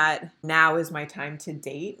season that now is my time to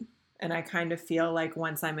date. And I kind of feel like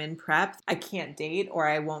once I'm in prep, I can't date or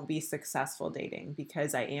I won't be successful dating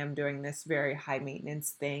because I am doing this very high maintenance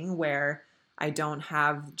thing where I don't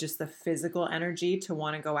have just the physical energy to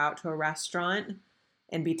want to go out to a restaurant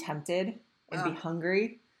and be tempted and be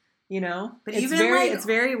hungry, you know? But it's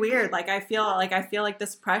very weird. Like I feel like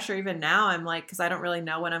this pressure even now, I'm like, cause I don't really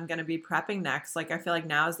know when I'm going to be prepping next. Like I feel like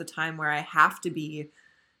now is the time where I have to be,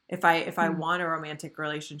 if I want a romantic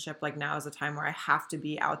relationship, like now is the time where I have to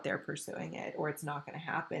be out there pursuing it, or it's not going to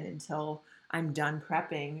happen until I'm done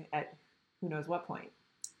prepping at who knows what point.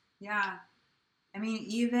 Yeah. I mean,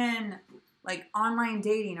 even like online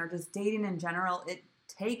dating or just dating in general, it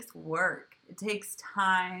takes work. It takes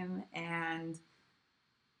time. And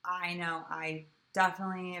I know I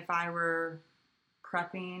definitely, if I were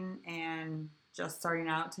prepping and just starting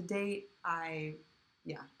out to date, I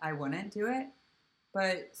wouldn't do it.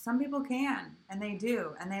 But some people can, and they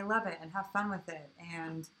do, and they love it and have fun with it,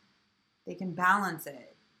 and they can balance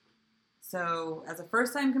it. So as a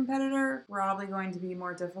first-time competitor, we're probably going to be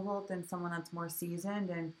more difficult than someone that's more seasoned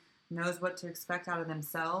and knows what to expect out of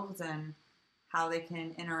themselves and how they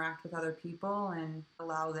can interact with other people and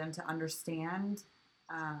allow them to understand.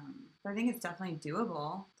 But I think it's definitely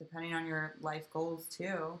doable, depending on your life goals,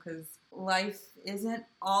 too, because life isn't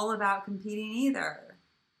all about competing either.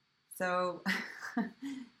 So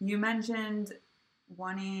you mentioned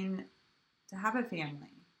wanting to have a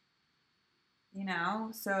family, you know,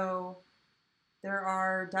 so there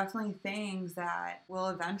are definitely things that will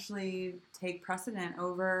eventually take precedent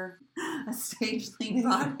over a stageling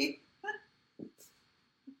body.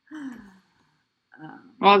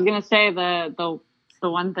 Well, I was gonna say the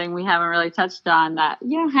one thing we haven't really touched on that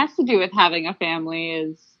has to do with having a family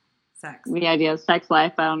is sex. The idea of sex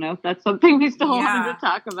life. I don't know if that's something we still wanted to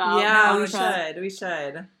talk about. Yeah, we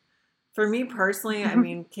should. For me personally, I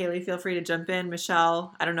mean, Kaylee, feel free to jump in.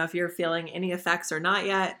 Michelle, I don't know if you're feeling any effects or not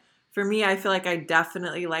yet. For me, I feel like I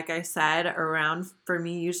definitely, like I said,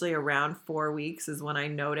 usually around 4 weeks is when I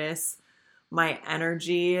notice my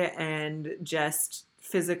energy and just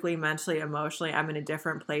physically, mentally, emotionally, I'm in a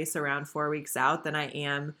different place around 4 weeks out than I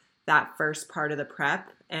am that first part of the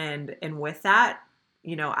prep. And with that,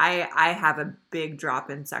 you know, I have a big drop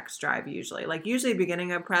in sex drive usually. Like usually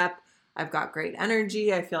beginning of prep, I've got great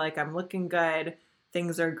energy. I feel like I'm looking good.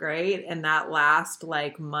 Things are great. And that last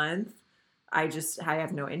like month, I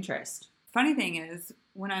have no interest. Funny thing is,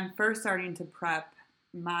 when I'm first starting to prep,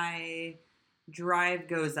 my drive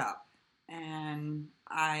goes up, and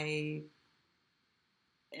I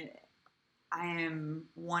am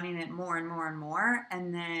wanting it more and more and more.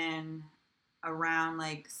 And then around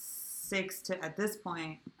like 6 to, at this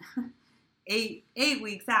point, 8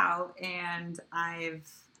 weeks out, and I've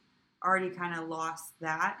already kind of lost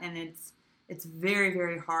that. And it's very,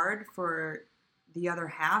 very hard for the other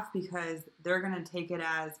half, because they're going to take it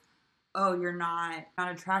as, oh, you're not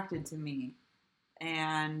attracted to me.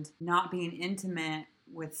 And not being intimate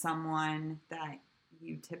with someone that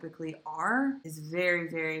you typically are is very,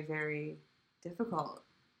 very, very difficult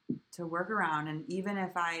to work around. And even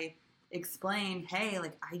if I explain, hey,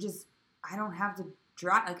 like, I don't have to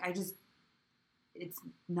drive, like, it's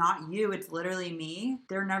not you, it's literally me,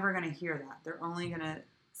 they're never going to hear that. They're only going to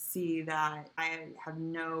see that I have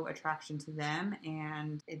no attraction to them,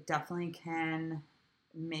 and it definitely can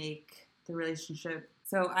make the relationship.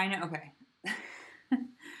 So I know, okay.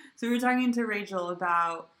 So we were talking to Rachel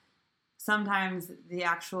about sometimes the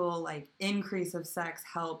actual like increase of sex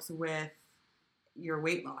helps with your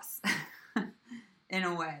weight loss in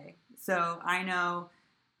a way. So I know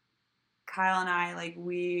Kyle and I, like,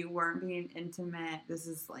 we weren't being intimate. This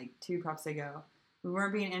is like 2 preps ago. We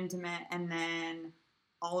weren't being intimate, and then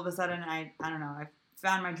all of a sudden I don't know, I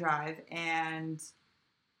found my drive and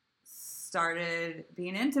started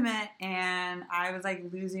being intimate, and I was like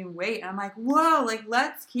losing weight, and I'm like, whoa, like,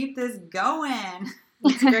 let's keep this going.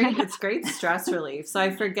 It's great. It's great stress relief. So I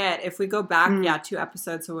forget, if we go back 2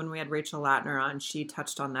 episodes, so when we had Rachel Latner on, she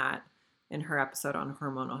touched on that in her episode on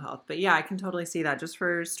hormonal health. But yeah, I can totally see that, just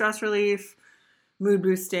for stress relief, mood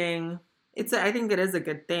boosting. I think it is a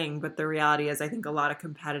good thing, but the reality is I think a lot of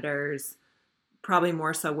competitors, probably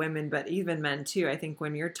more so women, but even men too, I think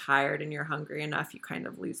when you're tired and you're hungry enough, you kind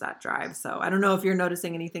of lose that drive. So I don't know if you're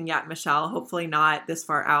noticing anything yet, Michelle, hopefully not this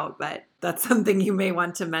far out, but that's something you may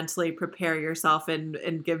want to mentally prepare yourself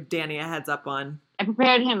and give Danny a heads up on. I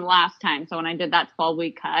prepared him last time. So when I did that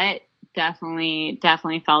 12-week cut, definitely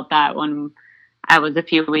felt that when I was a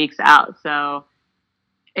few weeks out. So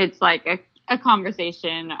it's like a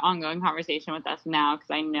ongoing conversation with us now, because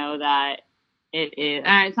I know that it is,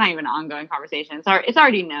 it's not even an ongoing conversation. It's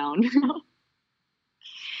already known.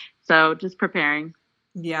 So just preparing.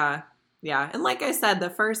 Yeah. Yeah. And like I said,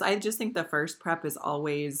 I just think the first prep is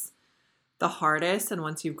always the hardest. And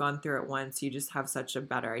once you've gone through it once, you just have such a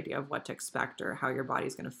better idea of what to expect or how your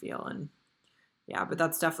body's going to feel. And yeah, but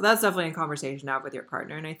that's definitely a conversation to have with your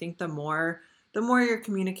partner. And I think the more you're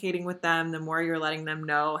communicating with them, the more you're letting them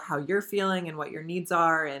know how you're feeling and what your needs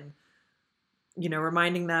are. And,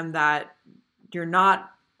 reminding them that you're not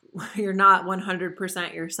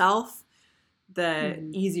 100% yourself, the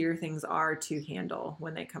easier things are to handle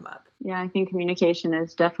when they come up. Yeah, I think communication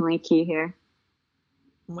is definitely key here.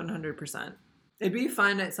 100%. It'd be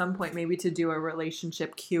fun at some point maybe to do a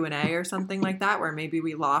relationship Q&A or something like that, where maybe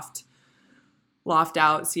we loft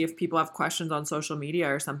out, see if people have questions on social media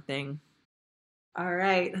or something. All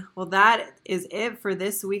right. Well, that is it for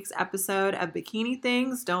this week's episode of Bikini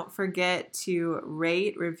Things. Don't forget to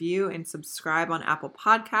rate, review, and subscribe on Apple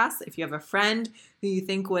Podcasts. If you have a friend who you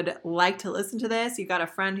think would like to listen to this, you got a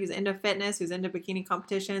friend who's into fitness, who's into bikini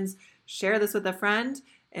competitions, share this with a friend,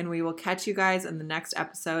 and we will catch you guys in the next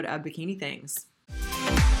episode of Bikini Things.